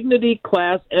with dignity,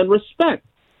 class, and respect.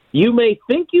 You may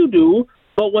think you do,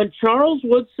 but when Charles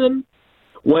Woodson,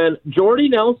 when Jordy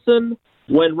Nelson,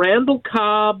 when Randall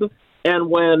Cobb,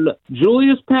 and when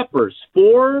Julius Peppers,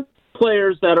 4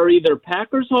 players that are either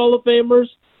Packers Hall of Famers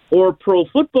or Pro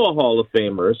Football Hall of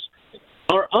Famers,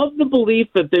 are of the belief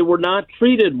that they were not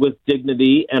treated with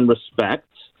dignity and respect,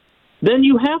 then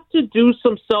you have to do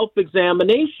some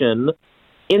self-examination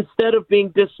instead of being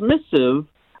dismissive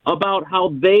about how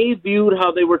they viewed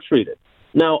how they were treated.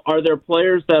 Now, are there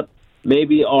players that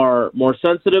maybe are more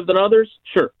sensitive than others?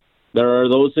 Sure. There are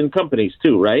those in companies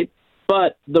too, right?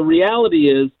 But the reality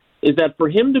is that for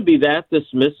him to be that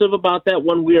dismissive about that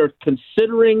when we are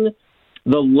considering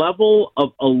the level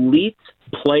of elite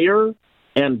player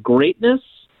and greatness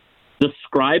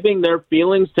describing their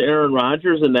feelings to Aaron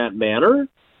Rodgers in that manner,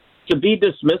 to be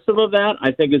dismissive of that,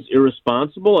 I think is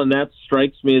irresponsible, and that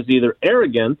strikes me as either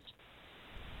arrogant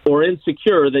or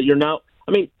insecure that you're not.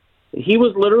 I mean, he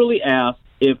was literally asked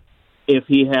if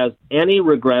he has any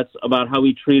regrets about how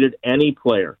he treated any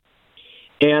player.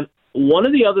 And one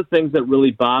of the other things that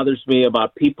really bothers me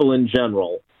about people in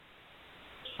general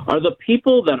are the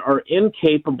people that are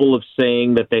incapable of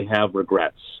saying that they have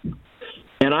regrets.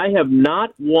 And I have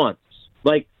not once,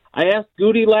 like I asked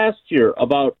Goody last year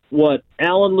about what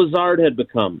Alan Lazard had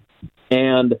become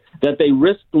and that they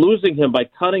risked losing him by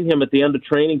cutting him at the end of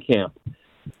training camp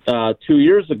 2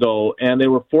 years ago, and they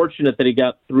were fortunate that he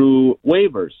got through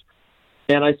waivers.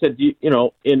 And I said,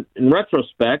 in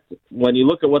retrospect, when you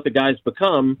look at what the guy's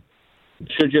become,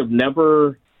 should you have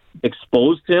never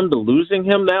exposed him to losing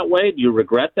him that way? Do you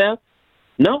regret that?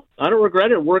 No, I don't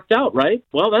regret it. It worked out, right?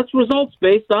 Well, that's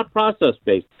results-based, not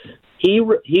process-based. He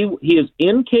is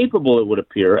incapable, it would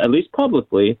appear, at least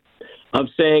publicly, of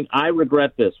saying, I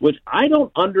regret this, which I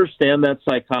don't understand that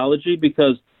psychology,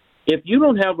 because if you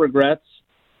don't have regrets,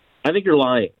 I think you're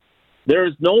lying. There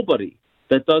is nobody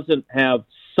that doesn't have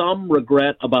some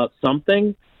regret about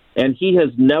something, and he has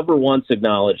never once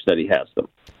acknowledged that he has them.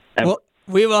 Well,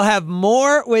 we will have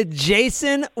more with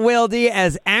Jason Wilde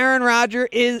as Aaron Rodgers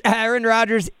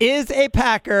is a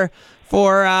Packer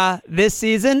for this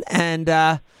season, and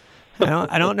I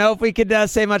don't know if we could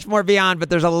say much more beyond, but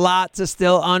there's a lot to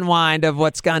still unwind of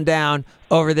what's gone down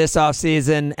over this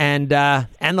offseason and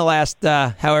the last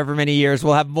however many years.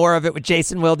 We'll have more of it with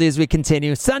Jason Wilde as we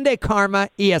continue. Sunday Karma,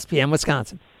 ESPN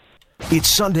Wisconsin. It's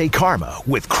Sunday Karma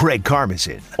with Craig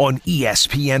Karmazin on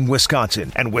ESPN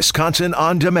Wisconsin and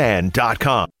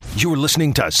WisconsinOnDemand.com. You're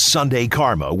listening to Sunday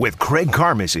Karma with Craig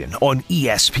Karmazin on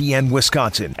ESPN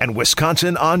Wisconsin and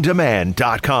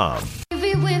WisconsinOnDemand.com.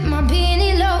 With my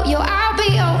beanie low, yo, I'll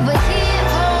be over here.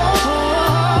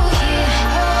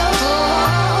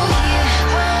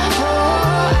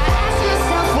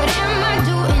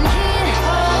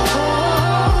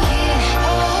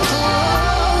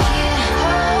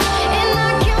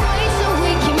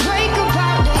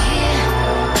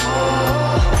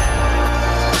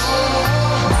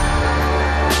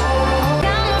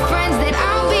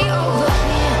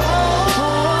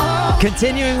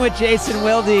 Continuing with Jason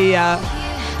Wilde.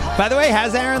 By the way,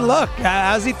 how's Aaron look?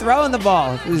 How's he throwing the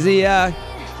ball? Does he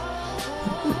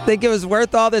think it was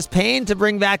worth all this pain to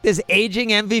bring back this aging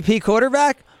MVP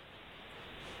quarterback?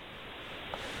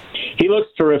 He looks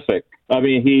terrific. I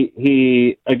mean,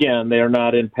 he again, they are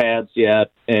not in pads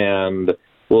yet, and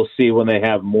we'll see when they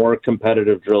have more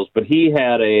competitive drills. But he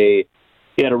had a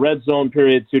red zone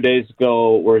period 2 days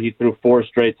ago where he threw 4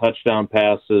 straight touchdown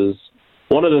passes.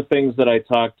 One of the things that I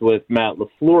talked with Matt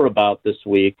LaFleur about this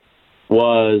week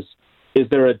was, is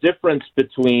there a difference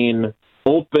between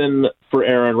open for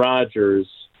Aaron Rodgers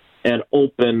and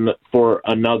open for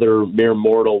another mere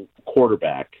mortal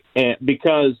quarterback? And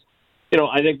because,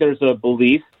 I think there's a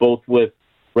belief both with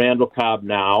Randall Cobb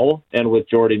now and with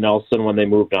Jordy Nelson when they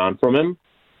moved on from him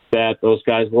that those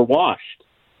guys were washed.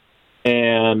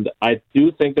 And I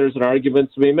do think there's an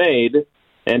argument to be made,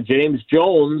 and James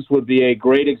Jones would be a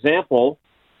great example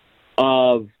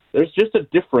of there's just a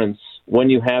difference when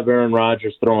you have Aaron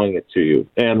Rodgers throwing it to you.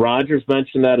 And Rodgers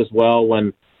mentioned that as well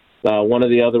when one of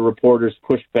the other reporters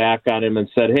pushed back on him and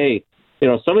said, hey,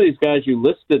 some of these guys you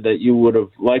listed that you would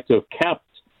have liked to have kept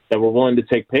that were willing to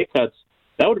take pay cuts,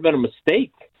 that would have been a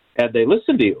mistake had they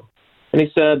listened to you. And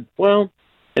he said, well,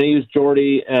 and he used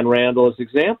Jordy and Randall as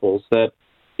examples, that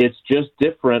it's just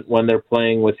different when they're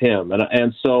playing with him.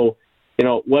 And so,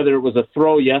 whether it was a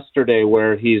throw yesterday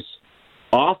where he's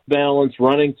off balance,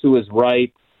 running to his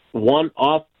right, throwing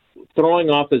off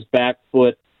his back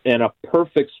foot, and a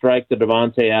perfect strike to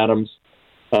Devontae Adams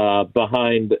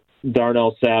behind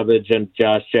Darnell Savage and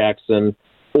Josh Jackson,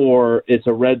 or it's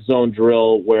a red zone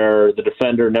drill where the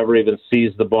defender never even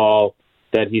sees the ball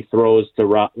that he throws to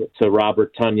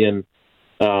Robert Tonyan.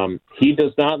 He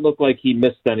does not look like he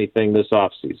missed anything this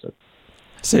offseason.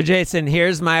 So, Jason,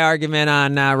 here's my argument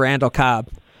on Randall Cobb.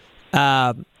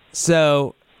 I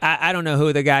don't know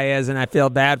who the guy is, and I feel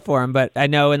bad for him, but I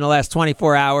know in the last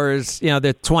 24 hours,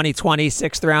 the 2020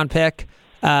 6th-round pick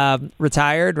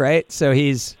retired, right? So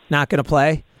he's not going to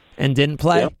play and didn't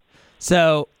play. Yep.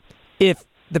 So if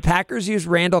the Packers use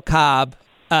Randall Cobb,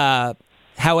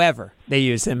 however they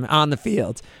use him on the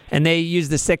field, and they use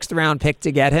the 6th-round pick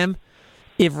to get him,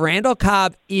 if Randall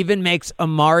Cobb even makes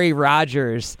Amari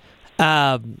Rodgers,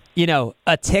 a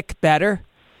tick better,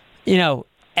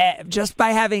 just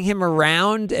by having him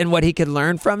around and what he could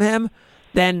learn from him,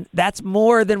 then that's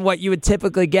more than what you would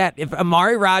typically get. If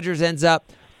Amari Rodgers ends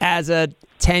up as a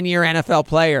 10-year NFL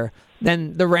player,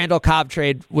 then the Randall Cobb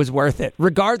trade was worth it,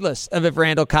 regardless of if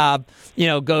Randall Cobb,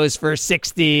 goes for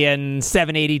 60 and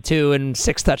 782 and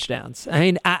 6 touchdowns. I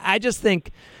mean, I just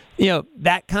think,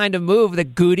 that kind of move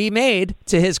that Goody made,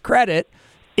 to his credit,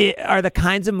 are the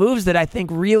kinds of moves that I think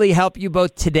really help you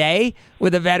both today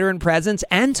with a veteran presence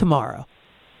and tomorrow.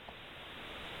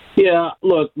 Yeah,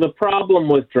 look, the problem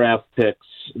with draft picks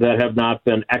that have not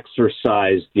been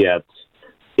exercised yet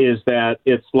is that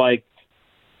it's like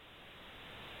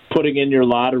putting in your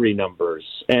lottery numbers,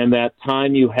 and that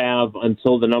time you have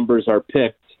until the numbers are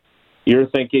picked, you're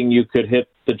thinking you could hit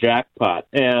the jackpot.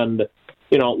 And,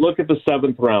 look at the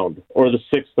 7th round or the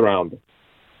 6th round.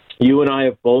 You and I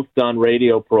have both done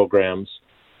radio programs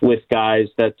with guys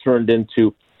that turned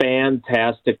into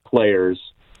fantastic players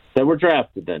that were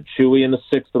drafted then. Chewy in the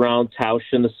 6th round, Tausch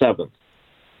in the 7th.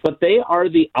 But they are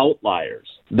the outliers.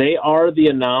 They are the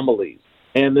anomalies.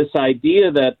 And this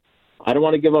idea that I don't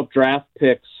want to give up draft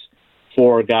picks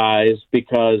for guys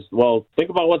because, well, think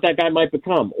about what that guy might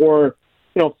become. Or,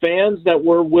 fans that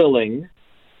were willing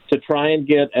to try and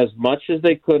get as much as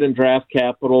they could in draft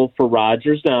capital for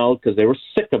Rodgers now because they were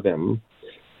sick of him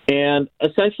and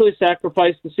essentially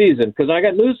sacrifice the season. Because I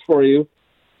got news for you.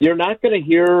 You're not going to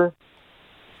hear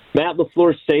Matt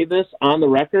LaFleur say this on the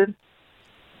record,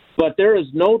 but there is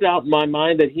no doubt in my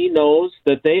mind that he knows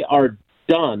that they are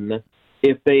done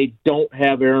if they don't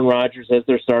have Aaron Rodgers as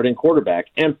their starting quarterback.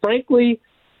 And frankly,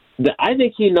 I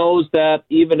think he knows that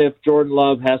even if Jordan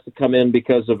Love has to come in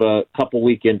because of a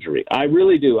couple-week injury. I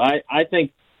really do. I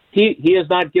think he has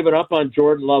not given up on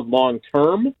Jordan Love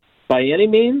long-term by any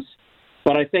means,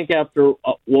 but I think after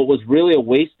what was really a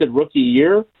wasted rookie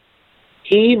year,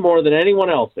 he, more than anyone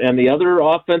else, and the other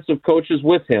offensive coaches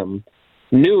with him,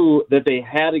 knew that they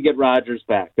had to get Rodgers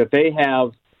back, that they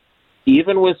have,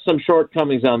 even with some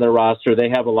shortcomings on their roster, they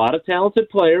have a lot of talented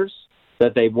players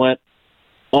that they went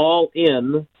all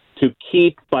in to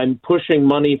keep by pushing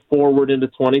money forward into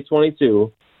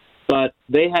 2022, but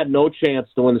they had no chance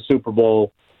to win the Super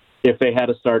Bowl if they had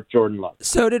to start Jordan Love.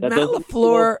 So did Matt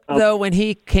LaFleur, though, when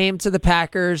he came to the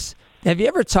Packers, have you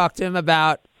ever talked to him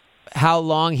about how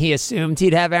long he assumed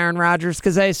he'd have Aaron Rodgers?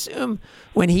 Because I assume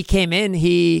when he came in,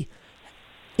 he,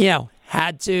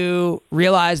 had to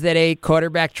realize that a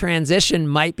quarterback transition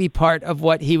might be part of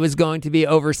what he was going to be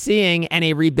overseeing, and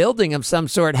a rebuilding of some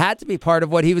sort had to be part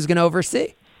of what he was going to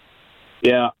oversee.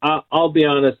 Yeah, I'll be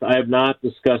honest. I have not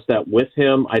discussed that with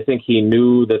him. I think he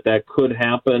knew that could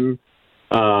happen.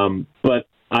 But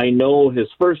I know his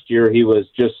first year he was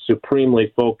just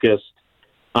supremely focused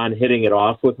on hitting it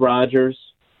off with Rodgers.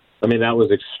 I mean, that was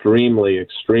extremely,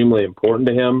 extremely important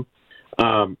to him.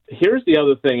 Here's the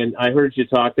other thing, and I heard you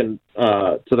talking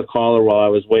to the caller while I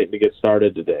was waiting to get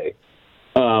started today.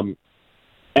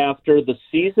 After the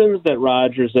seasons that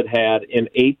Rodgers had in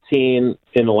 18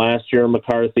 in the last year of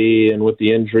McCarthy and with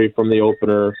the injury from the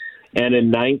opener, and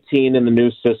in 19 in the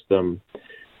new system,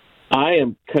 I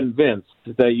am convinced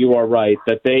that you are right,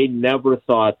 that they never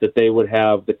thought that they would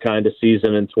have the kind of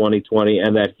season in 2020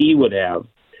 and that he would have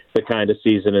the kind of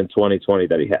season in 2020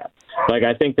 that he had. Like,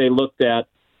 I think they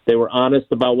were honest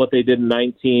about what they did in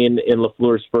 19 in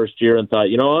LaFleur's first year and thought,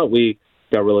 you know what, we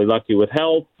got really lucky with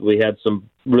health. We had some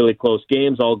really close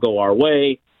games all go our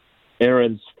way.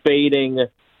 Aaron's fading.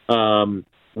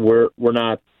 We're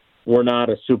not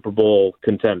a Super Bowl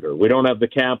contender. We don't have the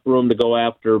cap room to go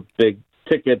after big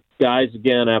ticket guys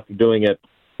again after doing it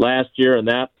last year, and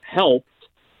that helped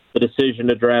the decision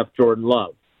to draft Jordan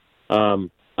Love.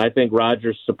 I think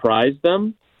Rodgers surprised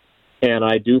them, and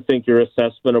I do think your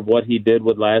assessment of what he did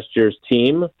with last year's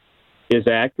team is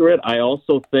accurate. I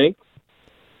also think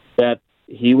that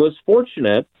he was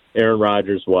fortunate, Aaron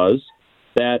Rodgers was,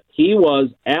 that he was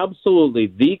absolutely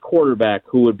the quarterback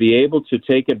who would be able to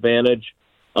take advantage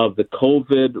of the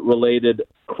COVID-related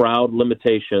crowd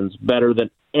limitations better than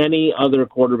any other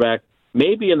quarterback,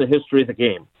 maybe in the history of the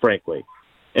game, frankly.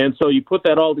 And so you put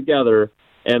that all together,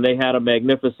 and they had a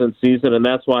magnificent season, and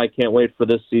that's why I can't wait for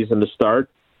this season to start.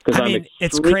 I mean,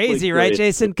 it's crazy, right,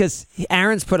 Jason? Because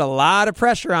Aaron's put a lot of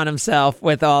pressure on himself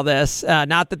with all this.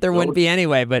 Not that there wouldn't be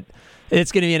anyway, but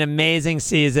it's going to be an amazing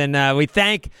season. We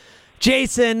thank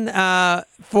Jason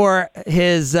for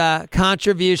his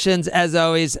contributions, as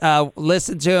always.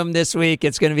 Listen to him this week.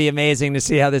 It's going to be amazing to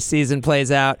see how this season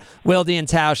plays out. Wilde and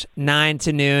Tausch, 9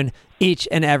 to noon, each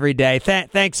and every day.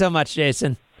 Thanks so much,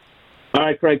 Jason. All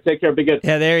right, Craig. Take care. Be good.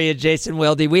 Yeah, there you go, Jason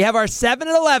Wilde. We have our 7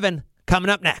 at 11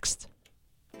 coming up next.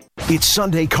 It's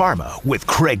Sunday Karma with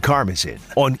Craig Karmazin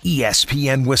on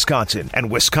ESPN Wisconsin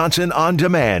and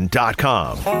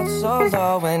WisconsinOnDemand.com. Felt so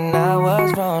low when I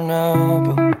was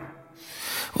vulnerable.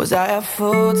 Was I a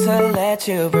fool to let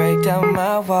you break down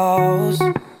my walls?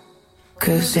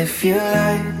 'Cause if you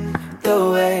like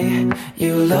the way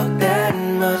you look that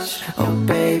much, oh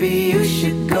baby, you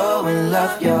should go and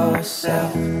love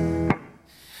yourself.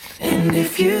 And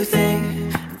if you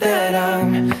think that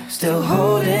I'm still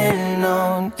holding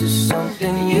on to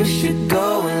something, you should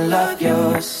go and love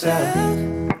yourself.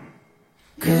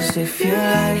 'Cause if you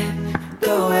like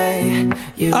the way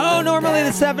you normally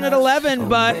the 7 at 11,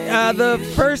 but the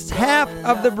first half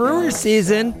of the Brewers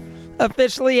season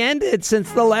officially ended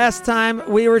since the last time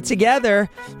we were together,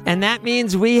 and that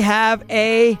means we have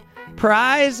a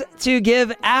prize to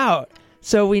give out.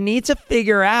 So we need to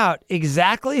figure out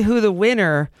exactly who the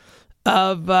winner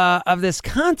of this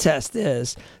contest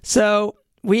is. So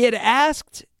we had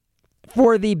asked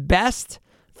for the best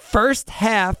first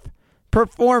half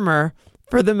performer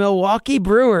for the Milwaukee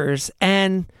Brewers,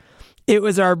 and it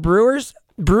was our Brewers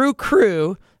Brew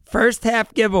Crew first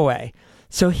half giveaway.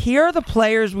 So here are the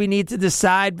players we need to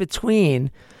decide between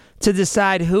to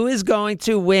decide who is going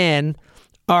to win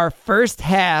our first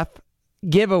half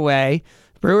giveaway.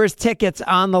 Brewers tickets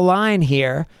on the line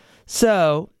here.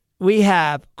 So we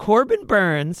have Corbin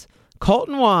Burns,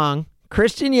 Colton Wong,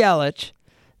 Christian Yelich,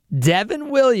 Devin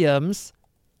Williams,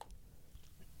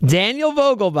 Daniel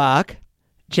Vogelbach,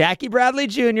 Jackie Bradley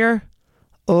Jr.,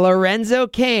 Lorenzo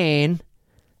Cain,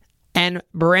 and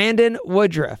Brandon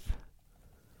Woodruff.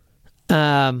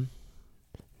 No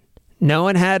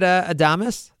one had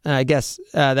Adames. I guess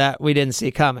that we didn't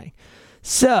see coming.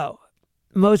 So,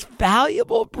 most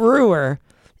valuable Brewer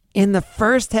in the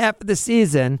first half of the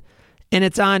season, and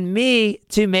it's on me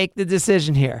to make the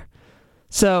decision here.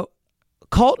 So,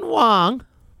 Colton Wong,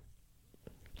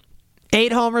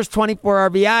 8 homers, 24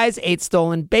 RBIs, 8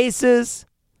 stolen bases,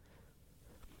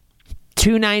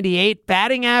 298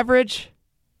 batting average.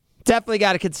 Definitely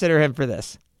got to consider him for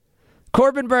this.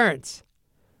 Corbin Burns.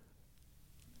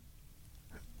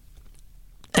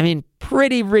 I mean,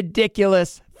 pretty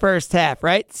ridiculous first half,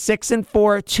 right?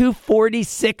 6-4,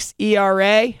 2.46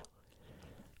 ERA,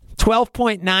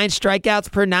 12.9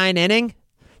 strikeouts per 9 inning,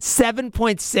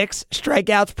 7.6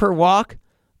 strikeouts per walk.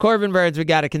 Corbin Burns we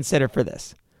got to consider for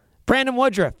this. Brandon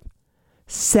Woodruff,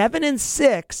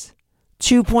 7-6,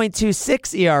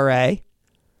 2.26 ERA,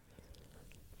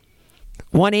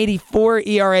 184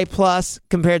 ERA plus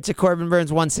compared to Corbin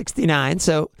Burns' 169.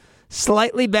 So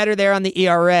slightly better there on the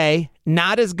ERA.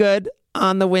 Not as good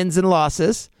on the wins and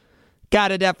losses. Got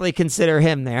to definitely consider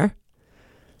him there.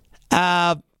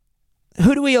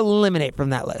 Who do we eliminate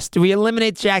from that list? Do we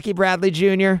eliminate Jackie Bradley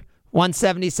Jr.,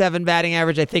 177 batting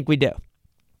average? I think we do.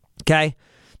 Okay.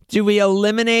 Do we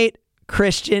eliminate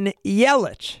Christian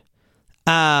Yelich?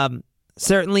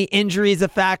 Certainly injury is a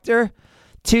factor.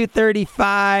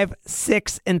 235,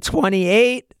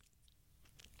 6-28.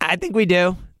 I think we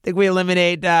do. I think we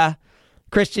eliminate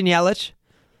Christian Yelich.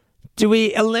 Do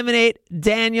we eliminate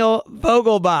Daniel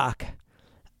Vogelbach?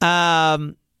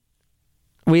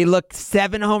 We look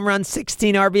 7 home runs,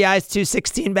 16 RBIs,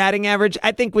 216 batting average.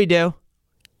 I think we do.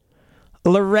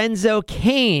 Lorenzo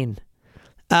Cain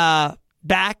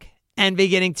back and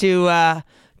beginning to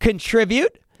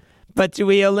contribute. But do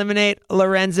we eliminate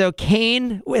Lorenzo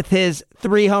Cain with his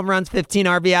 3 home runs, 15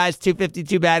 RBIs,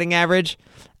 252 batting average?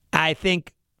 I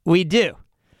think we do.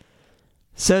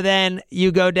 So then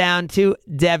you go down to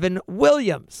Devin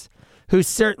Williams, who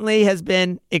certainly has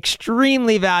been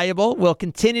extremely valuable, will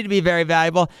continue to be very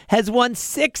valuable, has won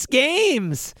 6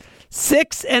 games,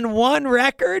 6-1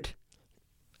 record,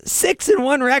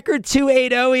 6-1 record,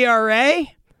 2.80 ERA,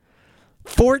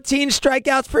 14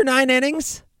 strikeouts per 9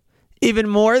 innings. Even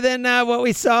more than what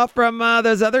we saw from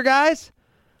those other guys.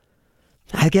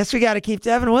 I guess we got to keep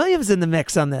Devin Williams in the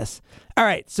mix on this. All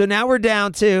right, so now we're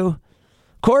down to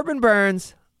Corbin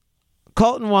Burns,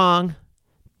 Colton Wong,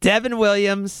 Devin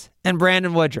Williams, and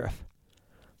Brandon Woodruff.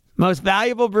 Most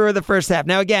valuable Brewer of the first half.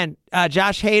 Now again,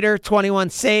 Josh Hader, 21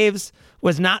 saves,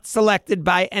 was not selected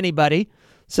by anybody,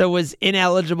 so was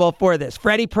ineligible for this.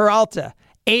 Freddie Peralta,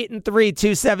 8-3,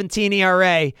 2.17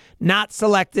 ERA, not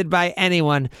selected by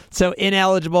anyone, so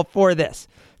ineligible for this.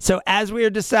 So as we are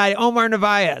deciding, Omar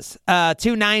Narvaez,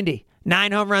 290,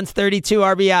 9 home runs, 32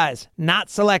 RBIs,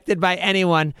 not selected by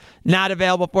anyone, not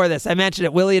available for this. I mentioned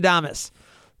it, Willy Adames.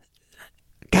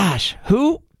 Gosh,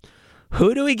 who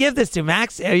do we give this to,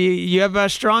 Max? You have a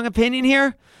strong opinion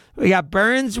here? We got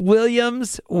Burns,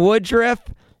 Williams, Woodruff,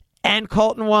 and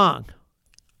Colton Wong.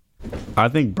 I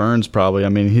think Burns probably. I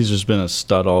mean, he's just been a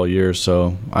stud all year.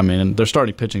 So, I mean, their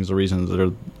starting pitching is the reason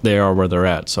that they are where they're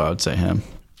at. So I would say him.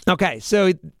 Okay,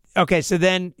 so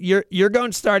then you're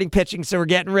going starting pitching. So we're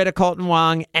getting rid of Colton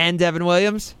Wong and Devin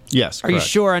Williams. Yes. Are you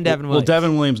sure on Devin Williams? Well,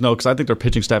 Devin Williams, no, because I think their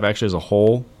pitching staff actually as a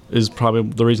whole is probably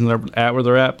the reason they're at where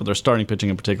they're at. But their starting pitching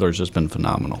in particular has just been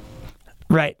phenomenal.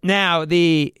 Right now,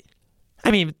 the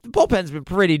bullpen's been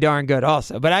pretty darn good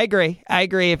also. But I agree.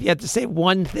 If you have to say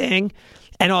one thing,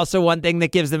 and also one thing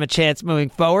that gives them a chance moving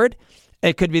forward,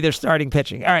 it could be their starting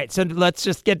pitching. All right, so let's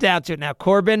just get down to it now.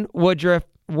 Corbin, Woodruff,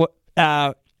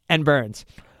 and Burns.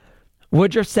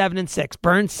 Woodruff 7-6,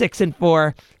 Burns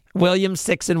 6-4, Williams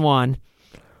 6-1.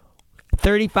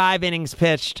 35 innings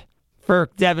pitched for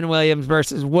Devin Williams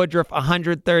versus Woodruff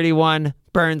 131,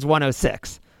 Burns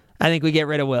 106. I think we get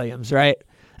rid of Williams, right?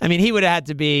 I mean, he would have had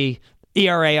to be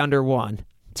ERA under 1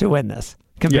 to win this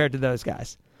compared to those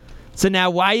guys. So now,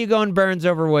 why are you going Burns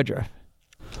over Woodruff?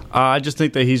 I just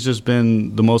think that he's just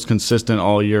been the most consistent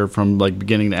all year from like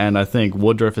beginning to end. I think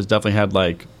Woodruff has definitely had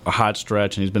like a hot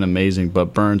stretch and he's been amazing,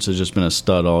 but Burns has just been a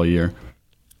stud all year.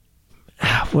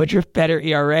 Woodruff better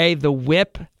ERA. The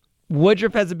whip.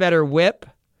 Woodruff has a better whip.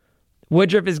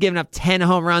 Woodruff has given up 10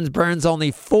 home runs. Burns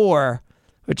only 4,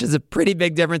 which is a pretty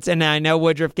big difference. And I know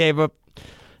Woodruff gave up,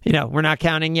 we're not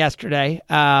counting yesterday.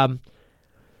 All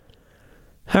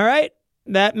right.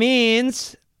 That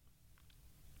means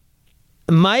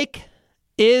Mike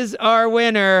is our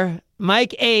winner.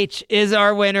 Mike H is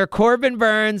our winner. Corbin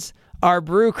Burns, our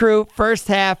Brew Crew first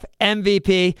half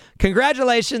MVP.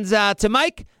 Congratulations to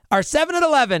Mike. Our 7 at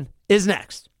 11 is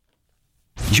next.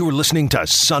 You're listening to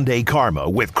Sunday Karma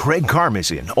with Craig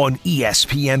Karmazin on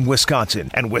ESPN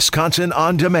Wisconsin and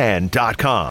WisconsinOnDemand.com.